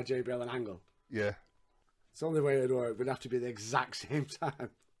time by JBL and Angle. Yeah. It's the only way it'd work. It would have to be the exact same time.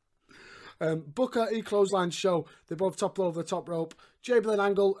 Booker, he clotheslines Show. They both topple over the top rope. JBL and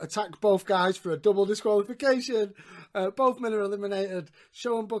Angle attack both guys for a double disqualification. Both men are eliminated.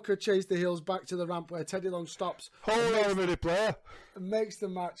 Show and Booker chase the heels back to the ramp where Teddy Long stops. Hold on a minute, player. And makes the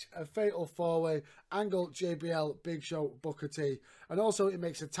match a fatal four-way. Angle, JBL, Big Show, Booker T. And also it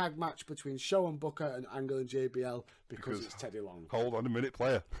makes a tag match between Show and Booker and Angle and JBL because it's Teddy Long. Hold on a minute,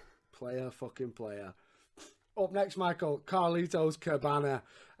 player. Player. Up next, Michael, Carlito's Cabana.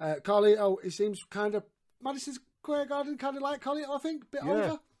 Carlito, he seems kind of Madison Square Garden, kind of like Carlito, I think. Bit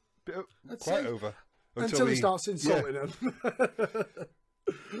over. Quite over. Until he starts insulting him.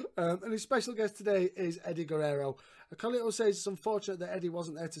 And his special guest today is Eddie Guerrero. Carlito says it's unfortunate that Eddie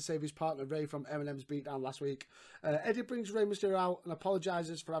wasn't there to save his partner Ray from Eminem's beatdown last week. Eddie brings Rey Mysterio out and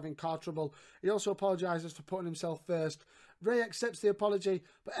apologises for having car trouble. He also apologises for putting himself first. Ray accepts the apology,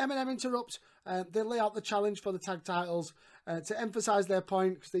 but Eminem interrupts. They lay out the challenge for the tag titles to emphasise their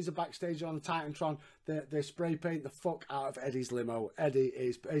point, because these are backstage on Titantron. They spray paint the fuck out of Eddie's limo.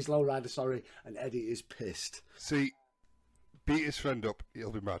 He's lowrider, sorry, and Eddie is pissed. See, beat his friend up,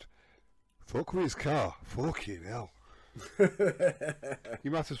 he'll be mad. Fuck with his car, fucking hell.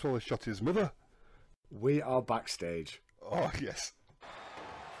 You might as well have shot his mother. We are backstage. Oh, yes.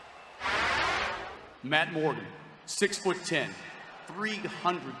 Matt Morgan, 6'10",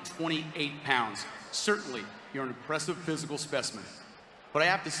 328 pounds. Certainly, you're an impressive physical specimen. But I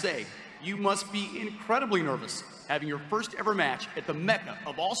have to say, you must be incredibly nervous having your first ever match at the mecca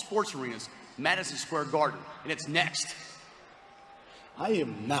of all sports arenas, Madison Square Garden, and it's next. I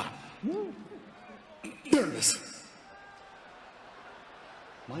am not nervous.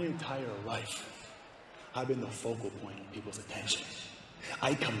 My entire life, I've been the focal point of people's attention.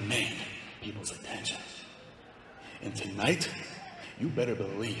 I command people's attention. And tonight, you better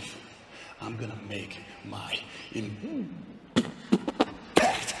believe I'm gonna make my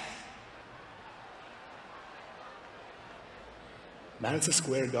impact. Madison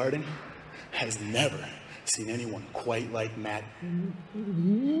Square Garden has never seen anyone quite like Matt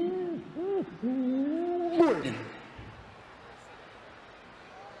Morgan.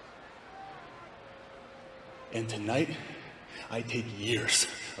 And tonight, I take years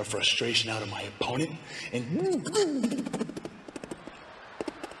of frustration out of my opponent and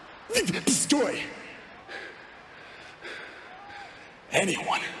destroy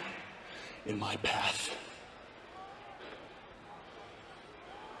anyone in my path.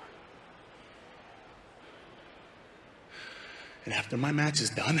 And after my match is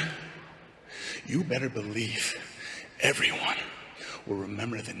done, you better believe everyone will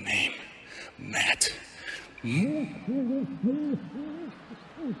remember the name Matt Morgan.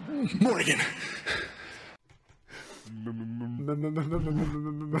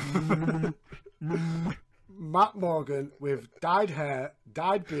 Matt Morgan with dyed hair,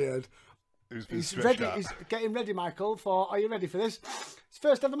 dyed beard. He's ready. He's getting ready, Michael. Are you ready for this? It's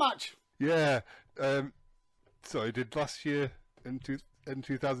first ever match. Yeah. So he did last year in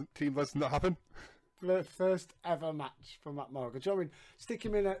 2000. Team Lesson not happen. The first ever match for Matt Morgan. Do you know what I mean? Stick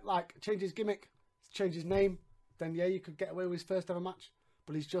him in change his gimmick, change his name. Then yeah, you could get away with his first ever match.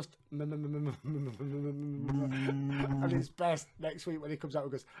 But he's just and his best next week when he comes out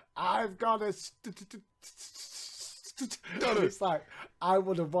and goes, I've got a it's like I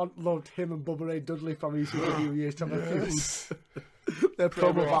would have loved him and Bubba Ray Dudley from ECW years to have a feud. Their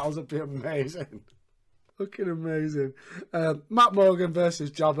promo battles would be amazing. Fucking amazing. Matt Morgan versus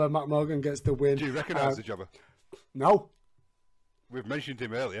Jobber. Matt Morgan gets the win. Do you recognise the Jobber? No. We've mentioned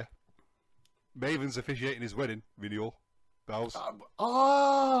him earlier. Maven's officiating his wedding video. Bells.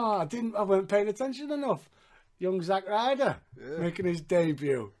 I weren't paying attention enough. Young Zack Ryder making his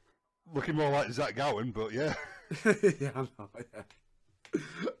debut. Looking more like Zach Gowen, but yeah. Yeah, I know,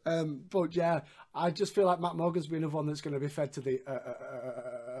 yeah. But yeah, I just feel like Matt Morgan's been the one that's going to be fed to the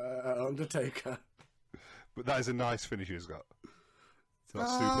Undertaker. But that is a nice finish he's got. That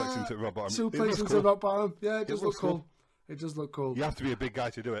suplex into rock bottom. Suplex into rock bottom. Yeah, it does look cool. It does look cool. You have to be a big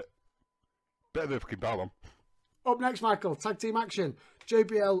guy to do it. Better than a fucking Balor. Up next, Michael, tag team action.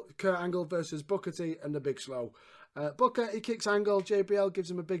 JBL, Kurt Angle versus Booker T and the Big Slow. Booker, he kicks Angle. JBL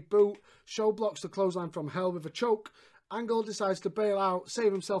gives him a big boot. Show blocks the clothesline from hell with a choke. Angle decides to bail out,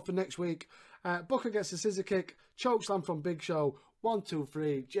 save himself for next week. Booker gets a scissor kick. Choke slam from Big Show. 1, 2,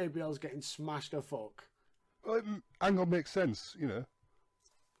 3. JBL's getting smashed the fuck. Angle makes sense, you know.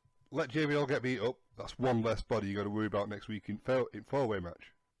 Let JBL get beat up. That's one less body you got to worry about next week in four-way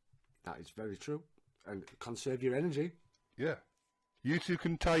match. That is very true. And conserve your energy. Yeah. You two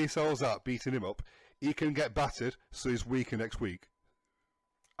can tie yourselves out beating him up. He can get battered, so he's weaker next week.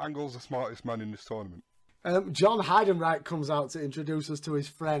 Angle's the smartest man in this tournament. John Heidenreich comes out to introduce us to his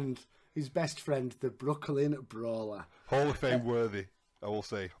friend, his best friend, the Brooklyn Brawler. Hall of Fame worthy, I will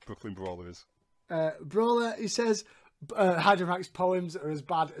say, Brooklyn Brawler is. Brawler, he says, Heidenreich's poems are as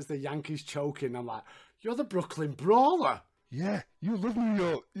bad as the Yankees choking. I'm like, you're the Brooklyn Brawler. Yeah, you love New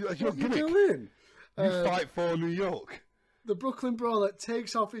York. That's your gimmick. What are you doing? You fight for New York. The Brooklyn Brawler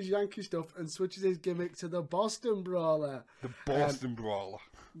takes off his Yankee stuff and switches his gimmick to the Boston Brawler. The Boston Brawler.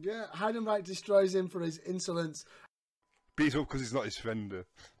 Yeah, Heidenreich destroys him for his insolence. Beats up because he's not his friend.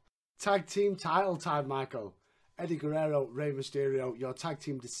 Tag team title time, Michael. Eddie Guerrero, Rey Mysterio, your tag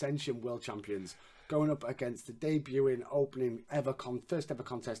team Dissension world champions, going up against the debuting first ever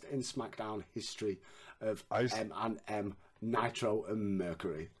contest in SmackDown history of M&M, Nitro and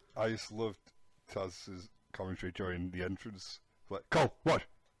Mercury. I just loved Taz's commentary during the entrance. Like, Cole, watch!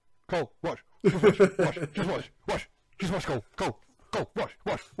 Cole, watch! Just watch! Just watch! Just watch, Cole!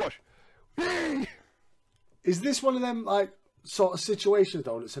 Watch! Yay! Is this one of them, like, sort of situations,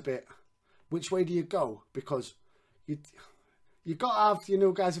 though, that's a bit, which way do you go? Because you got to have, you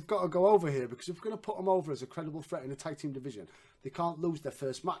know, guys have got to go over here, because if we're going to put them over as a credible threat in the tag team division, they can't lose their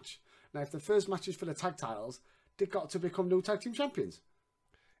first match. Now, if the first match is for the tag titles, they've got to become new tag team champions.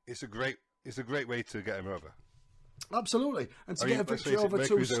 It's a great way to get him over. Absolutely. And to get a victory over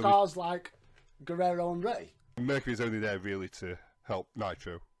two stars like Guerrero and Rey. Mercury's only there really to help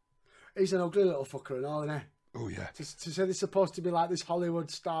Nitro. He's an ugly little fucker and all, isn't he? Oh, yeah. To say they're supposed to be like this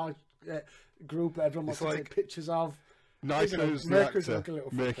Hollywood star group that everyone wants to take pictures of. Nitro's the actor,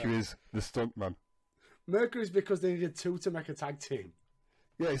 Mercury's the stuntman. Mercury's because they needed two to make a tag team.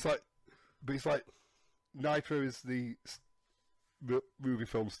 Yeah, it's like Nitro is the movie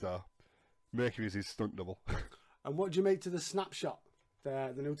film star. Mercury is his stunt double. And what do you make to the snapshot?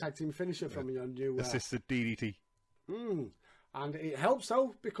 The new tag team finisher from your new... assisted DDT. And it helps,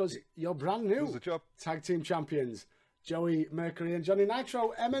 though, because you're brand new. Does the job. Tag team champions. Joey Mercury and Johnny Nitro,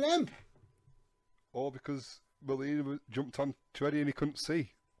 M&M. Or because Melina jumped on to Eddie and he couldn't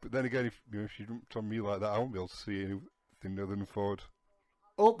see. But then again, if she jumped on me like that, I won't be able to see anything other than forward.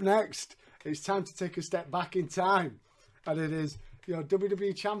 Up next, it's time to take a step back in time. And it is your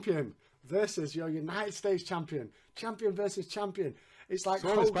WWE champion versus your United States champion. Champion versus champion. It's like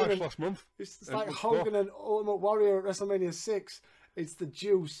Hogan last month. It's like Hogan and Ultimate Warrior at WrestleMania 6. It's the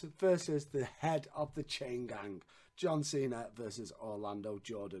Juice versus the head of the Chain Gang. John Cena versus Orlando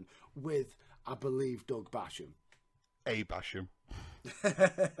Jordan with, I believe, Doug Basham. A Basham.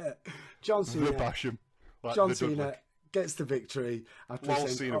 John Cena. The Basham. Like John Cena gets the victory. While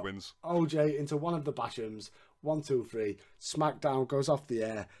Cena wins. OJ into one of the Bashams. 1, 2, 3. SmackDown goes off the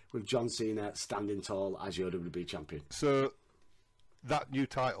air with John Cena standing tall as your WWE champion. So that new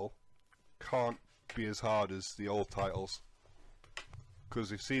title can't be as hard as the old titles,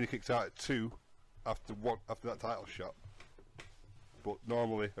 because if Cena kicked out at 2 after that title shot, but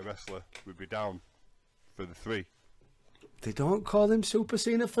normally a wrestler would be down for the 3. They don't call him Super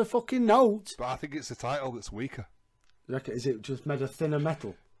Cena for fucking notes. But I think it's the title that's weaker. Is it just made of thinner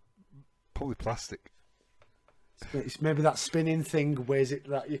metal? Probably plastic. It's maybe that spinning thing, where's it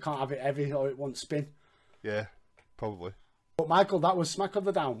that you can't have it heavy or it won't spin. Yeah, probably. But Michael, that was Smack of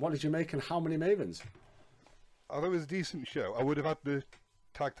the Down. What did you make and how many Mavens? I thought it was a decent show. I would have had the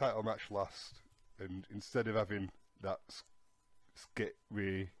tag title match last, and instead of having that skit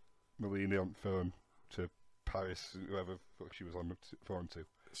with Melina on the phone to Paris, whoever fuck she was on the phone to.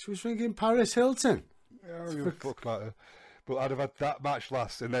 She was ringing Paris Hilton. Yeah, I don't give a fuck about her. But I'd have had that match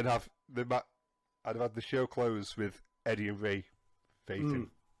last, and then have I'd have had the show close with Eddie and Rey fighting,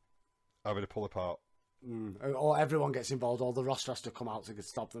 having a pull apart. Or everyone gets involved, all the roster has to come out to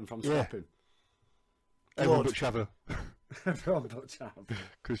stop them from stopping. Everyone but Chavo. Everyone but Chavo.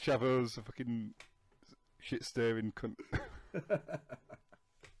 Because Chavo's a fucking shit-stirring cunt.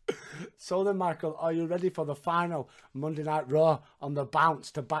 So then, Michael, are you ready for the final Monday Night Raw on the bounce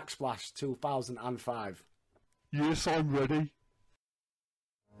to Backsplash 2005? Yes, I'm ready.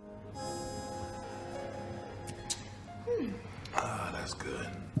 That's good.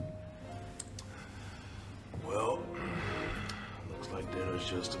 Well, looks like dinner's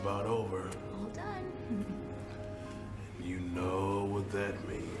just about over. All done. You know what that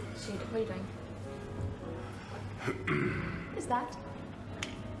means. Dude, what are you doing? What is that?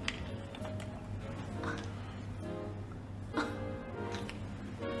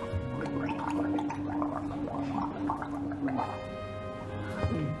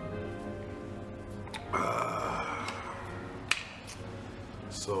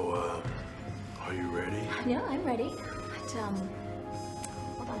 So, are you ready? Yeah, I'm ready. But,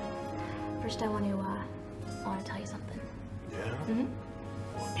 hold on. First, I want to tell you something. Yeah? Mm-hmm.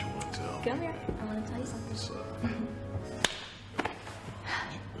 What you want to tell? Come here. I want to tell you something.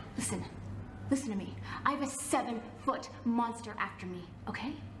 Listen to me. I have a 7-foot monster after me,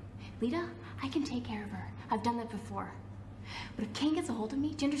 okay? Lita, I can take care of her. I've done that before. But if Kane gets a hold of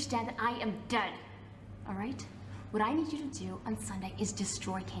me, do you understand that I am dead? All right? What I need you to do on Sunday is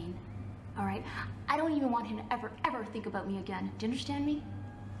destroy Kane. All right? I don't even want him to ever think about me again. Do you understand me?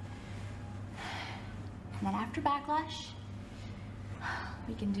 And then after Backlash,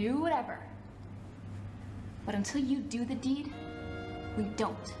 we can do whatever. But until you do the deed, we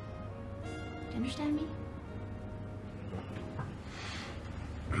don't. Do you understand me?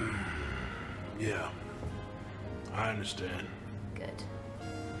 Yeah, I understand. Good.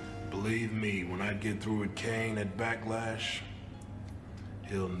 Believe me, when I get through with Kane at Backlash,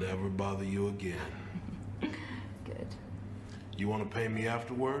 he'll never bother you again. Good. You want to pay me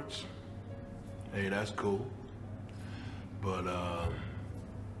afterwards? Hey, that's cool. But, I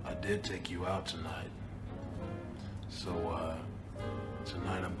did take you out tonight. So,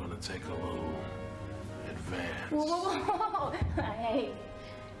 tonight I'm gonna take a little advance. Whoa, whoa, whoa, whoa. Hey,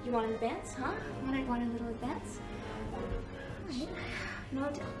 you want an advance, huh? Want a little advance? Alright. No,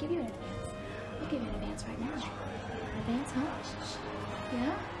 I'll give you an advance. I'll give you an advance right now. An advance, huh?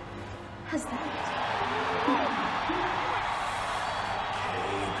 Yeah? How's that?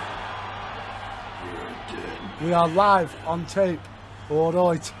 We are live on tape. All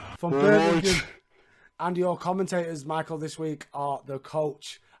right. From Birmingham. And your commentators, Michael, this week are the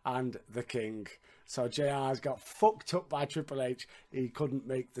coach and the king. So JR's got fucked up by Triple H. He couldn't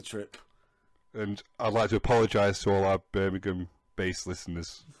make the trip. And I'd like to apologise to all our Birmingham-based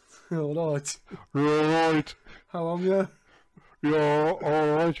listeners. All right. You're all right. How am you? You're all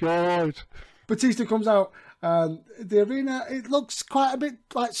right, you're all right. Batista comes out. The arena, it looks quite a bit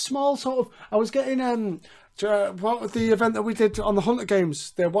like small, sort of. I was getting, what was the event that we did on the Hunter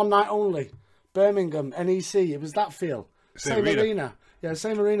Games? The one night only. Birmingham, NEC. It was that feel. Same arena. Yeah,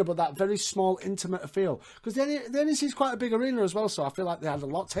 same arena, but that very small, intimate feel. Because the NEC is quite a big arena as well, so I feel like they had a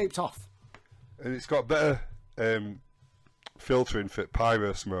lot taped off. And it's got better filtering for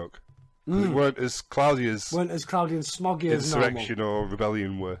pyro smoke. It weren't as cloudy and smoggy as normal. Insurrection or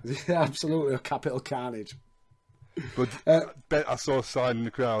Rebellion were. Yeah, absolutely. A capital carnage. But I saw a sign in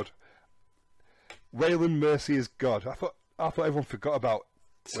the crowd. Waylon Mercy is God. I thought everyone forgot about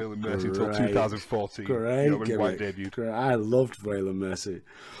Waylon Mercy until 2014. Great, when White debuted. Great. I loved Waylon Mercy.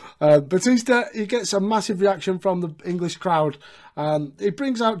 Batista, he gets a massive reaction from the English crowd. He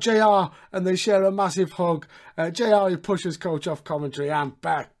brings out JR and they share a massive hug. JR, he pushes coach off commentary. I'm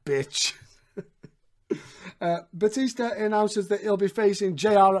back, bitch. Batista announces that he'll be facing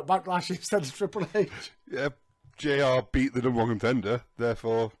JR at Backlash instead of Triple H. Yeah, JR beat the number one contender,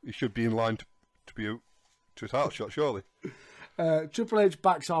 therefore he should be in line to be to a title shot, surely. Triple H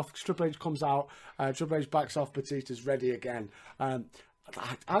backs off. Triple H comes out. Triple H backs off. Batista's ready again. I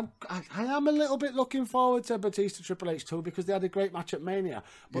am a little bit looking forward to Batista Triple H too because they had a great match at Mania.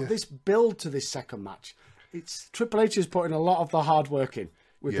 But this build to this second match, it's Triple H is putting a lot of the hard work in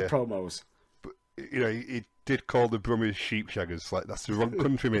with the promos. But he did call the Brummers sheepshaggers. Like, that's the wrong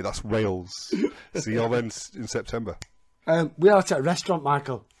country, mate. That's Wales. See y'all then in September. We are at a restaurant,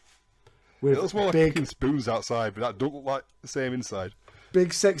 Michael. It looks more like fucking spoons outside, but that don't look like the same inside.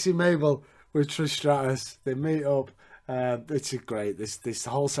 Big sexy Mabel with Trish Stratus. They meet up. It's great. This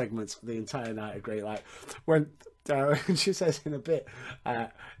whole segment, the entire night, are great. Like when she says in a bit,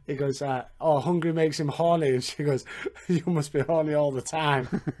 he goes, hungry makes him horny, and she goes, you must be horny all the time.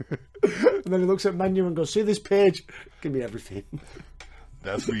 And then he looks at menu and goes, see this page? Give me everything.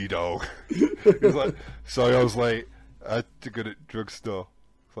 That's me, dog. He's like, sorry, I was late. I had to go to drugstore.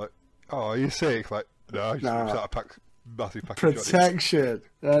 It's like, oh, are you sick? Like, no, I just had a massive pack of protection.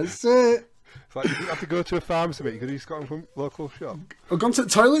 That's it. It's like, you didn't have to go to a pharmacy, mate. You could have just got them from local shop. I've gone to the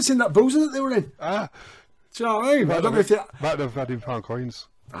toilets in that boozer that they were in. Do you know what I mean? I don't know if they might have had in pound coins.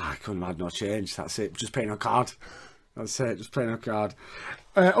 I couldn't have had no change. That's it. Just paying on card. That's it. Just paying on card.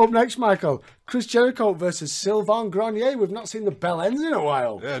 Up next, Michael. Chris Jericho versus Sylvain Grenier. We've not seen the bell ends in a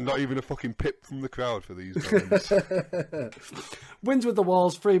while. Yeah, not even a fucking pip from the crowd for these bell ends. Wins with the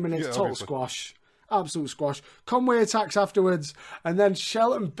walls. 3 minutes. Total obviously. squash. Absolute squash. Conway attacks afterwards. And then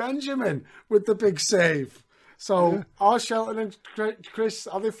Shelton Benjamin with the big save. So, are Shelton and Chris,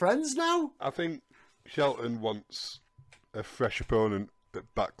 are they friends now? I think Shelton wants a fresh opponent at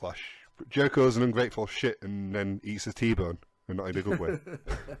Backlash. But Jericho's an ungrateful shit and then eats a T-bone, and not in a good way.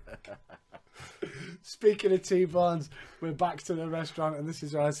 Speaking of T-bones, we're back to the restaurant, and this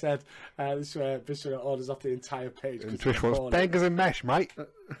is where I said, this is where Bishop orders off the entire page. And Trish wants bangers and mash, mate.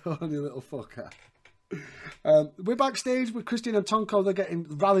 Horny little fucker. We're backstage with Christian and Tonko. They're getting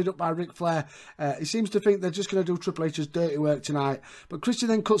rallied up by Ric Flair. He seems to think they're just going to do Triple H's dirty work tonight. But Christian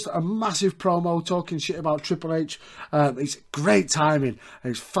then cuts a massive promo talking shit about Triple H. It's great timing.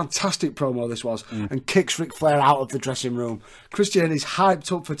 It's fantastic promo this was. And kicks Ric Flair out of the dressing room. Christian is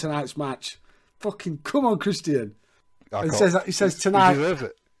hyped up for tonight's match. Fucking come on, Christian. He says tonight. He deserves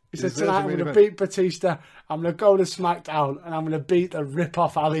it. He says tonight I'm going to beat Batista. I'm going to go to SmackDown and I'm going to beat the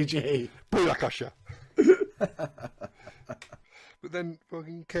rip-off Ali G. Booyakasha. But then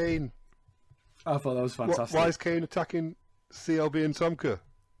fucking Kane. I thought that was fantastic. Why is Kane attacking CLB and Tomka?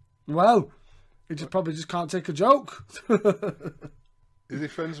 Well, He just probably just can't take a joke. Is he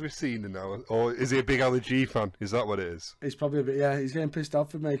friends with Cena now, or is he a big Ali G fan? Is that what it is? He's probably a bit, yeah, he's getting pissed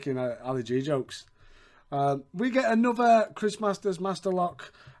off for making Ali G jokes. We get another Chris Masters Master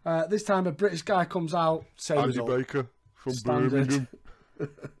Lock. This time a British guy comes out. Same Andy result. Baker from Standard. Birmingham.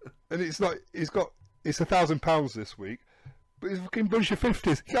 And it's like, it's £1,000 this week, but he's a fucking bunch of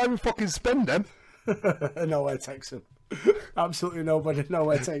 50s. He can't even fucking spend them. Nowhere takes him. Absolutely nobody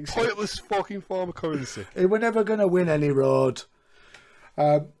nowhere takes him. Pointless fucking form of currency. We're never going to win any road.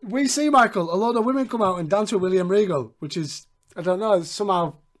 We see, Michael, a lot of women come out and dance with William Regal, which is, I don't know,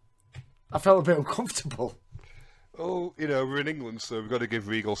 somehow I felt a bit uncomfortable. Oh, we're in England, so we've got to give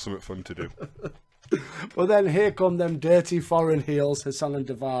Regal something fun to do. But then here come them dirty foreign heels, Hassan and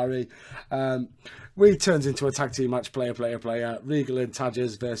Daivari. We turns into a tag team match, player. Regal and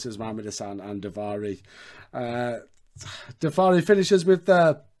Tadges versus Mohamed Hassan and Daivari. Daivari finishes with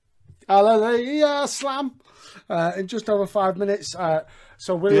the Hallelujah Slam in just over 5 minutes.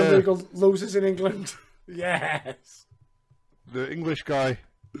 So William Regal loses in England. Yes. The English guy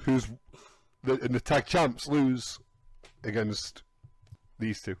who's in the tag champs lose against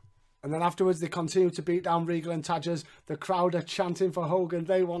these two. And then afterwards, they continue to beat down Regal and Tadges. The crowd are chanting for Hogan.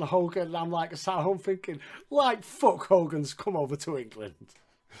 They want Hogan. And I'm like, sat home thinking, fuck Hogan's come over to England.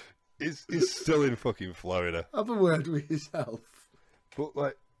 He's still in fucking Florida. Have a word with yourself.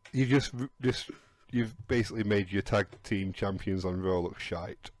 But, you've basically made your tag team champions on Raw look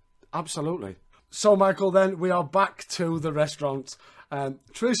shite. Absolutely. So, Michael, then we are back to the restaurant.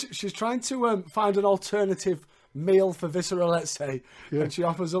 Trish, she's trying to find an alternative meal for Viscera, let's say, and she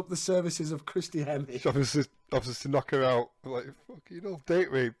offers up the services of Christy Hemme. She offers to knock her out, like, fucking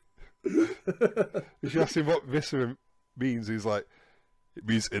date rape. She asks him what Viscera means. He's like, it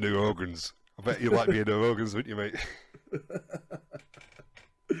means inner organs. I bet you like the inner organs, wouldn't you, mate?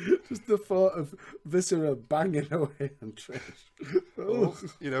 Just the thought of Viscera banging away on Trish. Well,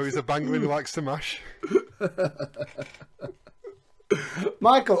 he's a banger and he likes to mash.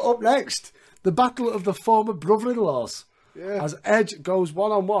 Michael, up next, the battle of the former brother-in-laws. Yeah. As Edge goes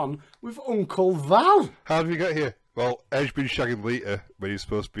one-on-one with Uncle Val. How did we get here? Well, Edge been shagging Lita when he's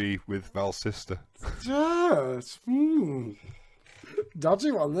supposed to be with Val's sister. Yes.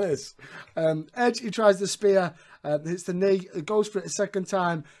 Dodgy one, this. Edge, he tries the spear, hits the knee, goes for it a second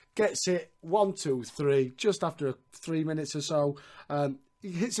time, gets it 1, 2, 3, just after 3 minutes or so.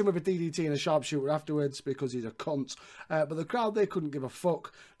 He hits him with a DDT and a sharpshooter afterwards because he's a cunt. But the crowd, they couldn't give a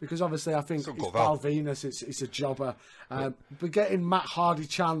fuck because obviously I think it's Val Venus, it's a jobber. We're getting Matt Hardy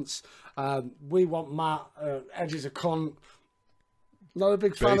chants. We want Matt. Edge is a cunt. Not a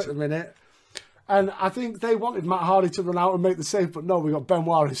big fan at the minute. And I think they wanted Matt Hardy to run out and make the save, but no, we got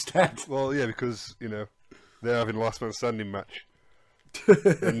Benoit instead. Well, yeah, because, they're having a last man standing match.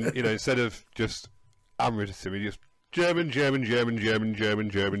 And, instead of just hammering at him, he just German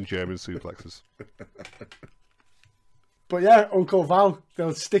suplexes. But yeah, Uncle Val,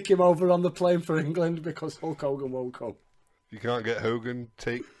 they'll stick him over on the plane for England because Hulk Hogan won't come. If you can't get Hogan,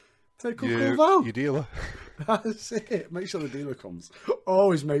 take Uncle Val. Your dealer. That's it. Make sure the dealer comes.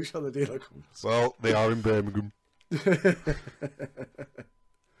 Always make sure the dealer comes. Well, they are in Birmingham.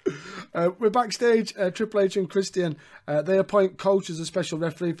 We're backstage. Triple H and Christian, they appoint Coach as a special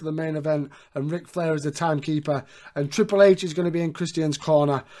referee for the main event and Ric Flair as the timekeeper. And Triple H is going to be in Christian's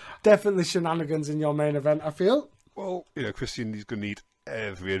corner. Definitely shenanigans in your main event, I feel. Well, Christian is going to need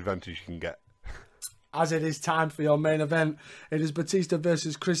every advantage he can get. As it is time for your main event, it is Batista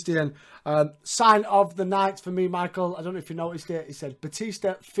versus Christian. Sign of the night for me, Michael. I don't know if you noticed it. He said,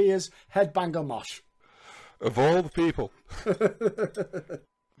 Batista fears headbanger Mosh. Of all the people.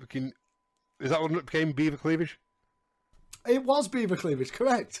 Is that when it became Beaver Cleavage? It was Beaver Cleavage,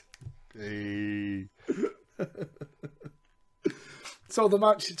 correct. Hey. So the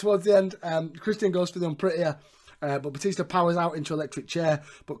match towards the end, Christian goes for the unprettier, but Batista powers out into electric chair,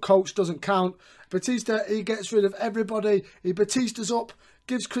 but Coach doesn't count. Batista, he gets rid of everybody. He Batista's up,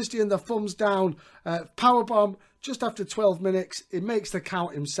 gives Christian the thumbs down, powerbomb just after 12 minutes. He makes the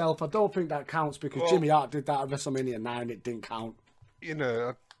count himself. I don't think that counts because Jimmy Hart did that at WrestleMania 9. It didn't count.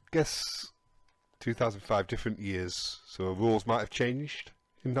 I guess 2005, different years, so rules might have changed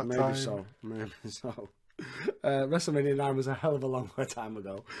in that time. Maybe so. WrestleMania 9 was a hell of a long time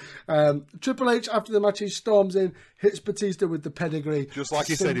ago. Triple H, after the match, he storms in, hits Batista with the pedigree. Just like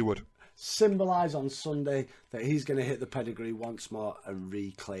he said he would. Symbolise on Sunday that he's going to hit the pedigree once more and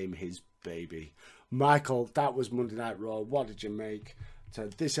reclaim his baby. Michael, that was Monday Night Raw. What did you make to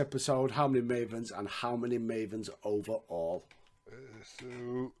this episode? How many Mavens and how many Mavens overall?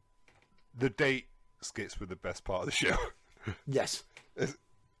 So, the date skits were the best part of the show. Yes.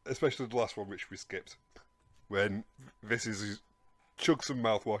 especially the last one, which we skipped, when this is chugs some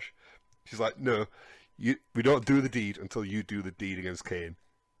mouthwash. She's like, "No, we don't do the deed until you do the deed against Kane."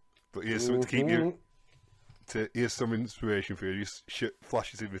 But here's something to keep you. Here's some inspiration for you. Just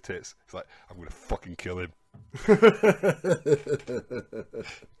flashes in the tits. It's like, I'm gonna fucking kill him.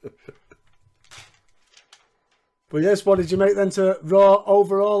 But yes, what did you make then to Raw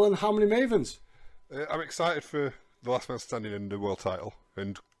overall, and how many Mavens? I'm excited for the last man standing in the world title,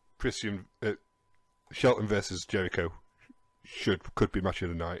 and Shelton versus Jericho could be match of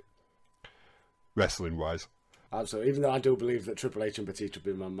the night, wrestling wise. Absolutely. Even though I do believe that Triple H and Batista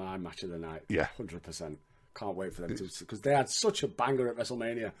will be my match of the night. Yeah, 100%. Can't wait for them to, because they had such a banger at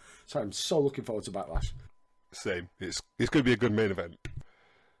WrestleMania. So I'm so looking forward to Backlash. Same. It's going to be a good main event.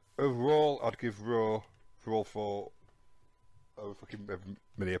 Overall, I'd give Raw for all 4 fucking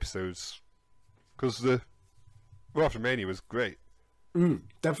many episodes, because the Raw after Mania was great.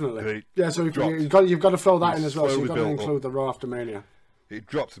 Definitely. Yeah, so you've got to throw that in as well. So you've got to include the Raw after Mania. It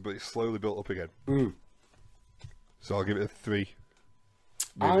dropped, but it slowly built up again. So I'll give it a 3.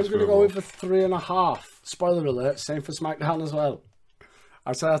 I'm going to go with a 3.5. Spoiler alert, same for SmackDown as well.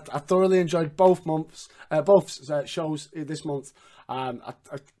 I thoroughly enjoyed both shows this month.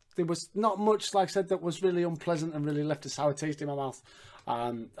 There was not much, like I said, that was really unpleasant and really left a sour taste in my mouth.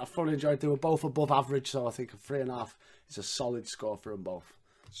 I thoroughly enjoyed. They were both above average, so I think a 3.5 is a solid score for them both.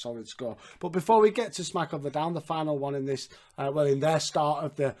 Solid score. But before we get to Smack of the Down, the final one in this, in their start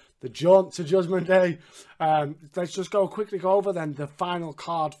of the jaunt to Judgment Day, let's just quickly go over then the final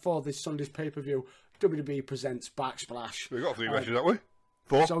card for this Sunday's pay-per-view. WWE presents Backsplash. We've got 3 matches, haven't we?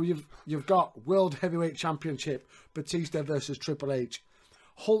 4. So you've got World Heavyweight Championship, Batista versus Triple H,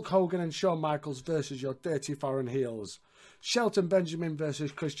 Hulk Hogan and Shawn Michaels versus your dirty foreign heels, Shelton Benjamin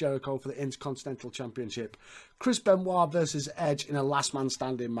versus Chris Jericho for the Intercontinental Championship, Chris Benoit versus Edge in a last man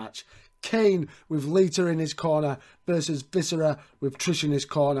standing match, Kane with Lita in his corner versus Viscera with Trish in his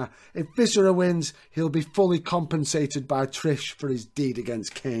corner. If Viscera wins, he'll be fully compensated by Trish for his deed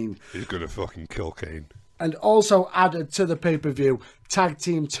against Kane. He's gonna fucking kill Kane. And also added to the pay-per-view, Tag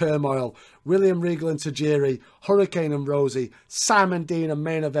Team Turmoil, William Regal and Tajiri, Hurricane and Rosie, Simon Dean and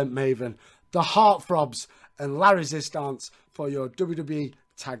Main Event Maven, The Heartthrobs and La Resistance for your WWE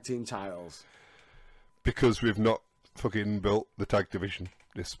Tag Team titles. Because we've not fucking built the tag division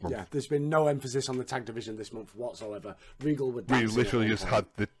this month. Yeah, there's been no emphasis on the tag division this month whatsoever. Regal would. We literally just had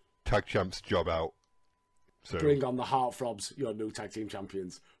the tag champs job out. So bring on the Heartthrobs, your new tag team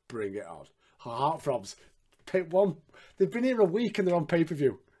champions. Bring it on. Heartthrobs. Pick one. They've been here a week and they're on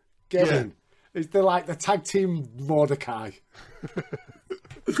pay-per-view. Get in. They're like the tag team Mordecai.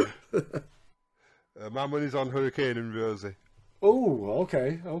 My money's on Hurricane and Rosie. Oh,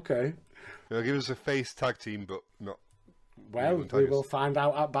 okay. Give us a face tag team, but not. Well, we will find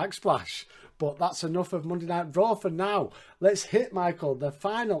out at Backsplash. But that's enough of Monday Night Raw for now. Let's hit, Michael, the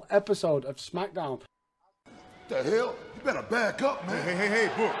final episode of SmackDown. The hell? You better back up, man. Hey,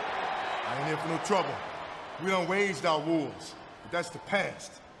 Book. I ain't here for no trouble. We done waged our wars, but that's the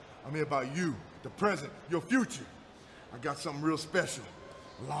past. I'm here about you, the present, your future. I got something real special.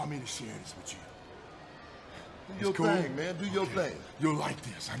 Allow me to share this with you. Do your thing, man. Do your thing. You'll like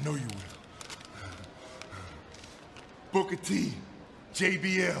this. I know you will. Booker T,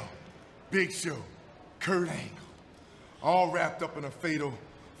 JBL, Big Show, Kurt Angle, all wrapped up in a fatal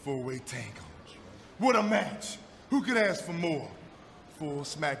four-way tango. What a match! Who could ask for more? 4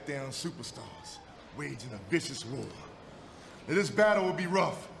 SmackDown superstars waging a vicious war. Now, this battle will be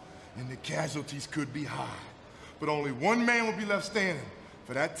rough, and the casualties could be high. But only one man will be left standing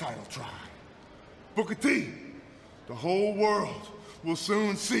for that title try. Booker T, the whole world will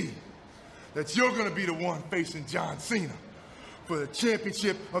soon see that you're gonna be the one facing John Cena for the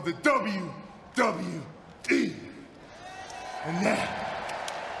championship of the WWE. And that,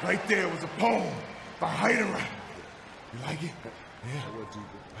 right there, was a poem by Heidenreich. You like it? Yeah.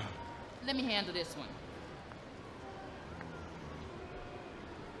 Let me handle this one.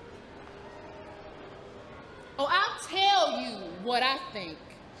 Oh, I'll tell you what I think.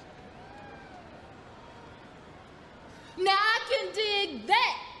 Now I can dig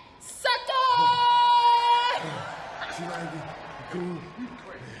that, sucker! She like it? Cool?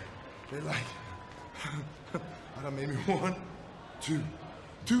 They like it. I done made me 1, 2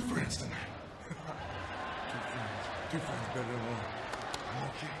 friends tonight. Two friends better than one. I'm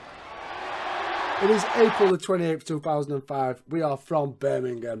okay. It is April the 28th, 2005. We are from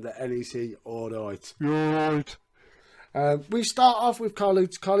Birmingham, the NEC Alright. Right. We start off with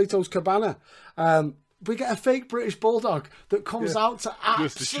Carlitos Cabana. We get a fake British Bulldog that comes out to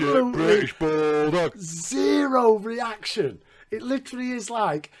absolutely British Bulldog. zero reaction It literally is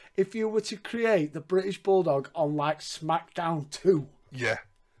like if you were to create the British Bulldog on like SmackDown 2. Yeah,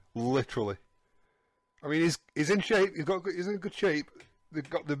 literally. I mean, he's in shape. He's in good shape. They've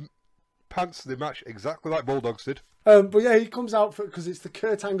got the pants they match exactly like Bulldogs did. But yeah, he comes out because it's the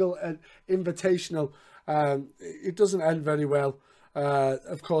Kurt Angle Invitational. It doesn't end very well,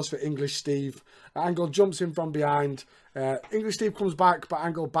 of course, for English Steve. Angle jumps in from behind. English Steve comes back, but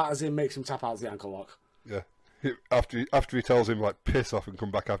Angle batters him, makes him tap out of the ankle lock. Yeah. After he tells him, like, piss off and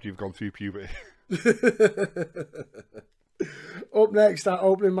come back after you've gone through puberty. Up next, our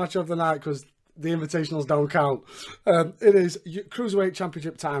opening match of the night, because the Invitationals don't count. It is Cruiserweight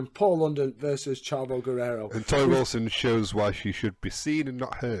Championship time. Paul London versus Chavo Guerrero. And Tori Wilson shows why she should be seen and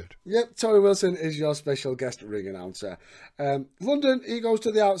not heard. Yep, Tori Wilson is your special guest ring announcer. London, he goes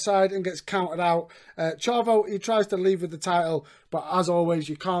to the outside and gets counted out. Chavo, he tries to leave with the title, but as always,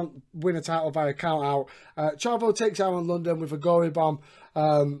 you can't win a title by a count out. Chavo takes out on London with a gory bomb.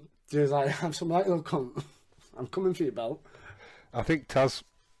 He's like, I'm coming for your belt. I think Taz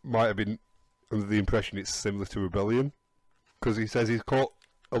might have been under the impression it's similar to Rebellion, because he says he's caught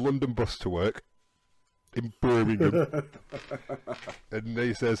a London bus to work in Birmingham. And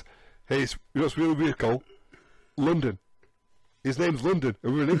he says, hey, you know what's really weird, Cole? London. His name's London,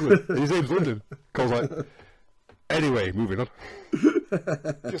 and we're in England, and his name's London. Cole's like, anyway, moving on.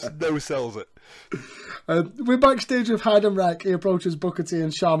 Just no sells it. We're backstage with Heidenreich. He approaches Booker T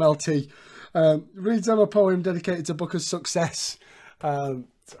and Sharmell T. Reads them a poem dedicated to Booker's success.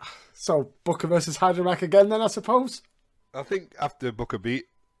 So Booker versus Heidenreich again then, I suppose? I think after Booker did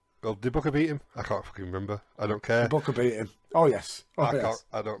Booker beat him? I can't fucking remember. I don't care. Booker beat him. Oh, yes. I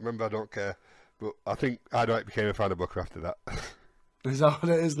don't remember. I don't care. But I think Heidenreich became a fan of Booker after that. Is that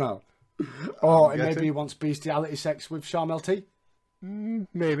what it is now? Or maybe he wants bestiality sex with Sharmell T?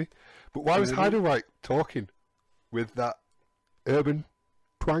 Maybe. But why was Heidenreich talking with that urban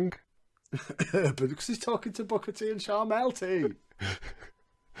twang? Urban, because he's talking to Booker T and Sharmell T.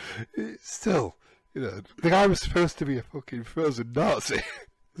 Still, you know, the guy was supposed to be a fucking frozen Nazi.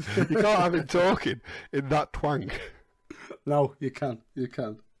 You can't have him talking in that twang. No, you can.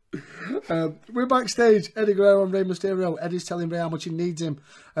 We're backstage. Eddie Guerrero and Rey Mysterio. Eddie's telling Rey how much he needs him.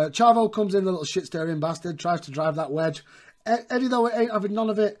 Chavo comes in, the little shit-stirring bastard, tries to drive that wedge. Eddie, though, ain't having none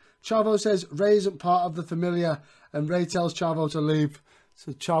of it. Chavo says Rey isn't part of the familia, and Rey tells Chavo to leave.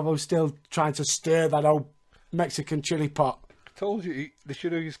 So Chavo's still trying to stir that old Mexican chili pot. I told you, they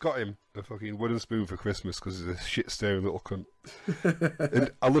should have just got him a fucking wooden spoon for Christmas because he's a shit-staring little cunt.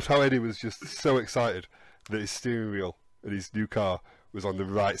 And I loved how Eddie was just so excited that his steering wheel in his new car was on the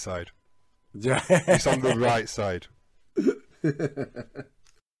right side. Yeah. It's on the right side.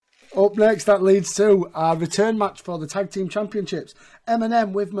 Up next, that leads to our return match for the Tag Team Championships.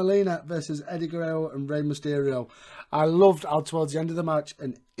 Eminem with Melina versus Eddie Guerrero and Rey Mysterio. I loved how towards the end of the match,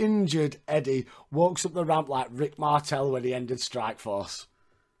 an injured Eddie walks up the ramp like Rick Martel when he ended Strikeforce.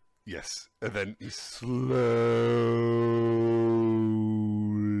 Yes, and then he slowly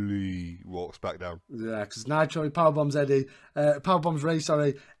walks back down. Yeah, because Nitro powerbombs Eddie. Powerbombs Rey,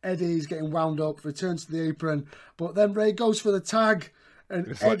 sorry. Eddie's getting wound up, returns to the apron, but then Rey goes for the tag, and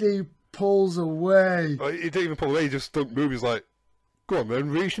it's Eddie pulls away. He didn't even pull away, he just don't move. He's like, go on then,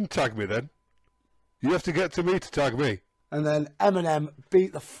 reach and tag me then. You have to get to me to tag me. And then Eminem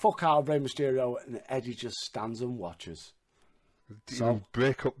beat the fuck out of Rey Mysterio, and Eddie just stands and watches. So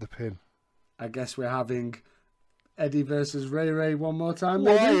break up the pin. I guess we're having Eddie versus Ray one more time,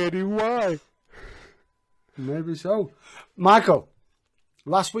 maybe? Why, Eddie, why? Maybe so. Michael,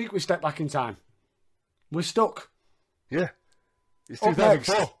 last week we stepped back in time. We're stuck. Yeah. It's Up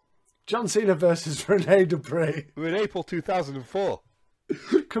 2004. next, John Cena versus Rene Dupree. We're in April 2004.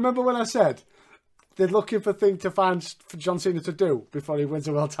 Remember when I said they're looking for things to find for John Cena to do before he wins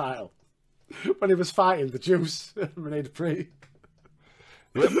a world title? When he was fighting the Juice, Rene Dupree.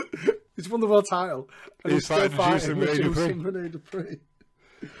 Yep. He's won the world title. And he's still fighting the Juice and Rene Dupree.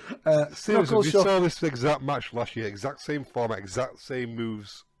 Seriously, we saw this exact match last year. Exact same format, exact same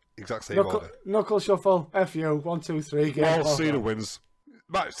moves, exact same order. Knuckle shuffle, FU, 1, 2, 3, game. All Cena wins.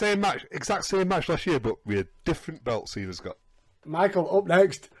 Same match, exact same match last year, but with a different belt Cena's got. Michael, up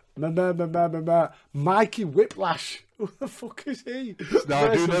next. Mikey Whiplash. Who the fuck is he? Now,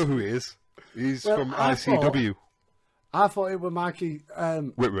 I do know who he is. He's from ICW. I thought it was Mikey...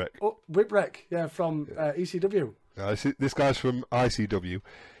 Whipwreck. Whipwreck, yeah, from ECW. This guy's from ICW.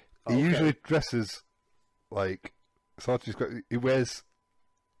 He usually dresses like... He wears...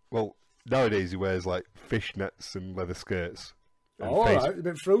 Well, nowadays he wears like fishnets and leather skirts. And alright, a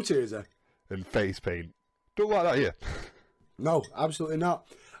bit fruity, is he? And face paint. Don't like that here. No, absolutely not.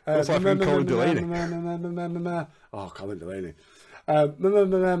 What's happening to Colin Delaney? Oh, Colin Delaney.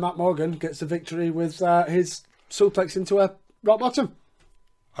 Matt Morgan gets the victory with his suplex into a rock bottom.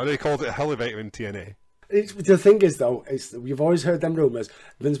 I know he called it a elevator in TNA. The thing is, though, you've always heard them rumours.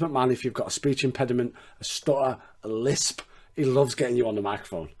 Vince McMahon, if you've got a speech impediment, a stutter, a lisp, he loves getting you on the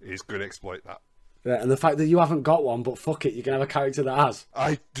microphone. He's going to exploit that. Yeah, and the fact that you haven't got one, but fuck it, you can have a character that has.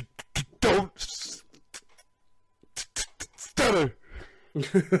 I don't stutter.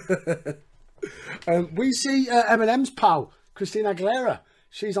 We see Eminem's pal, Christina Aguilera.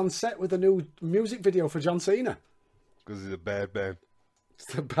 She's on set with a new music video for John Cena. Because he's a bad man.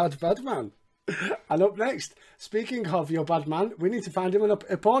 It's the bad man. And up next, speaking of your bad man, we need to find him an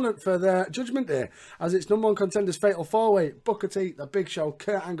opponent for the Judgment Day, as it's number one contenders fatal four-way: Booker T, The Big Show,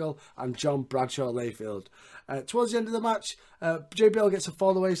 Kurt Angle, and John Bradshaw Layfield. Towards the end of the match, JBL gets a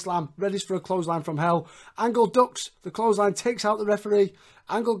fall-away slam, readies for a clothesline from hell. Angle ducks, the clothesline takes out the referee.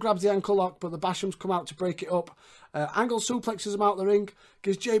 Angle grabs the ankle lock, but the Bashams come out to break it up. Angle suplexes him out the ring,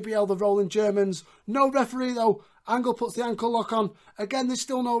 gives JBL the rolling Germans. No referee though. Angle puts the ankle lock on. Again, there's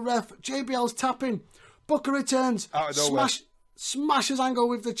still no ref. JBL's tapping. Booker returns. Smashes Angle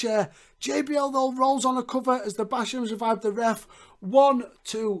with the chair. JBL though rolls on a cover as the Bashams revive the ref. 1,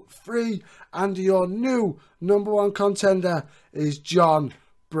 2, 3. And your new number one contender is John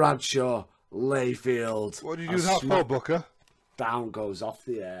Bradshaw Layfield. What did you do that for, Booker? Down goes off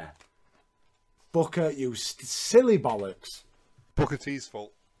the air. Booker, you silly bollocks. Booker T's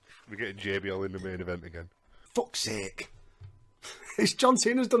fault. We're getting JBL in the main event again. Fuck's sake. It's John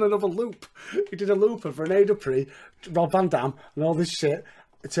Cena's done another loop. He did a loop of Rene Dupree, Rob Van Dam, and all this shit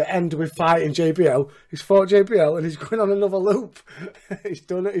to end with fighting JBL. He's fought JBL and he's going on another loop. He's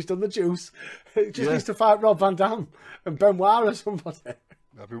done it. He's done the juice. He just needs to fight Rob Van Dam and Benoit or somebody.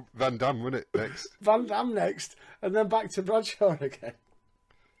 That'd be Van Dam, wouldn't it, next? Van Dam next, and then back to Bradshaw again.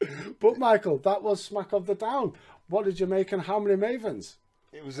 But Michael, that was Smack of the Down. What did you make and how many Mavens?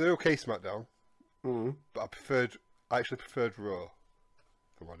 It was an okay SmackDown, but I actually preferred Raw,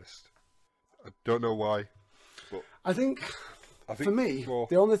 if I'm honest. I don't know why, but I think for me,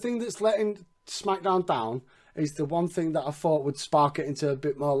 the only thing that's letting SmackDown down is the one thing that I thought would spark it into a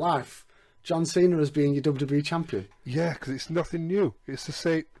bit more life. John Cena as being your WWE champion. Yeah, because it's nothing new. It's the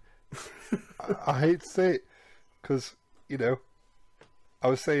same. I hate to say it, because, you know, I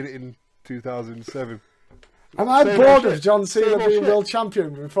was saying it in 2007. Am I bored of John Cena being world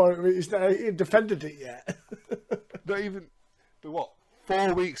champion before he defended it yet? Not even, but what,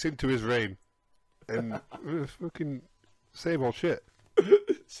 4 weeks into his reign, and fucking same old shit.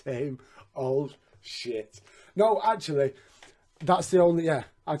 Same old shit. No, actually, that's the only,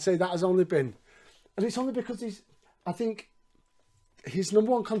 I'd say that has only been, and it's only because I think his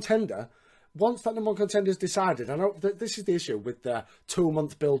number one contender, once that number one contender is decided, I know that this is the issue with the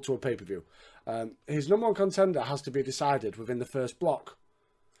 2-month build to a pay-per-view. His number one contender has to be decided within the first block.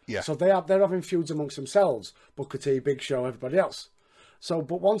 Yeah. So they're having feuds amongst themselves, Booker T, Big Show, everybody else. So,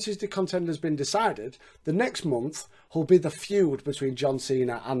 but once his contender's been decided, the next month will be the feud between John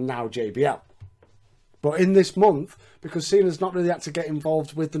Cena and now JBL. But in this month, because Cena's not really had to get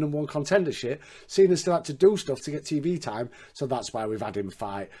involved with the number one contender shit, Cena still had to do stuff to get TV time, so that's why we've had him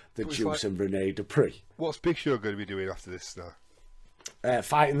fight the Juice and Rene Dupree. What's Big Show going to be doing after this now?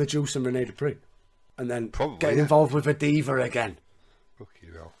 Fighting the Juice and Rene Dupree. And then Probably, getting involved with a diva again. Fuck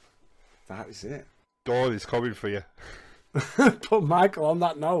you know. That is it. Dawn is coming for you. But Michael, on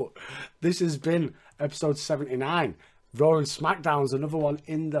that note, this has been episode 79. Raw and SmackDown's another one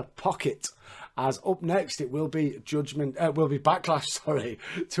in the pocket. As up next, it will be Backlash,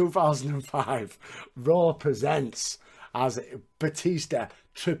 2005. Raw presents as Batista,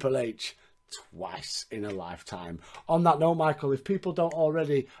 Triple H, twice in a lifetime. On that note, Michael, if people don't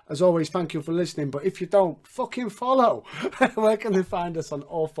already, as always, thank you for listening. But if you don't, fucking follow. Where can they find us on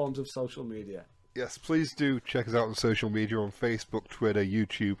all forms of social media? Yes, please do check us out on social media, on Facebook, Twitter,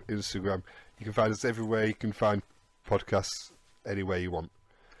 YouTube, Instagram. You can find us everywhere. You can find podcasts anywhere you want.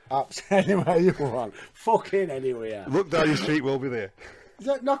 Anywhere you want. Fucking anywhere. Look down your street, we'll be there.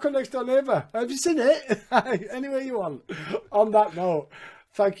 Knock on next door neighbour. Have you seen it? Anywhere you want. On that note,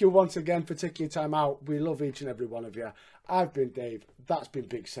 thank you once again for taking your time out. We love each and every one of you. I've been Dave. That's been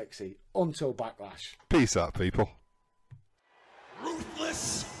Big Sexy. Until Backlash. Peace out, people.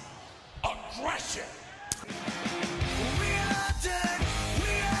 Ruthless aggression.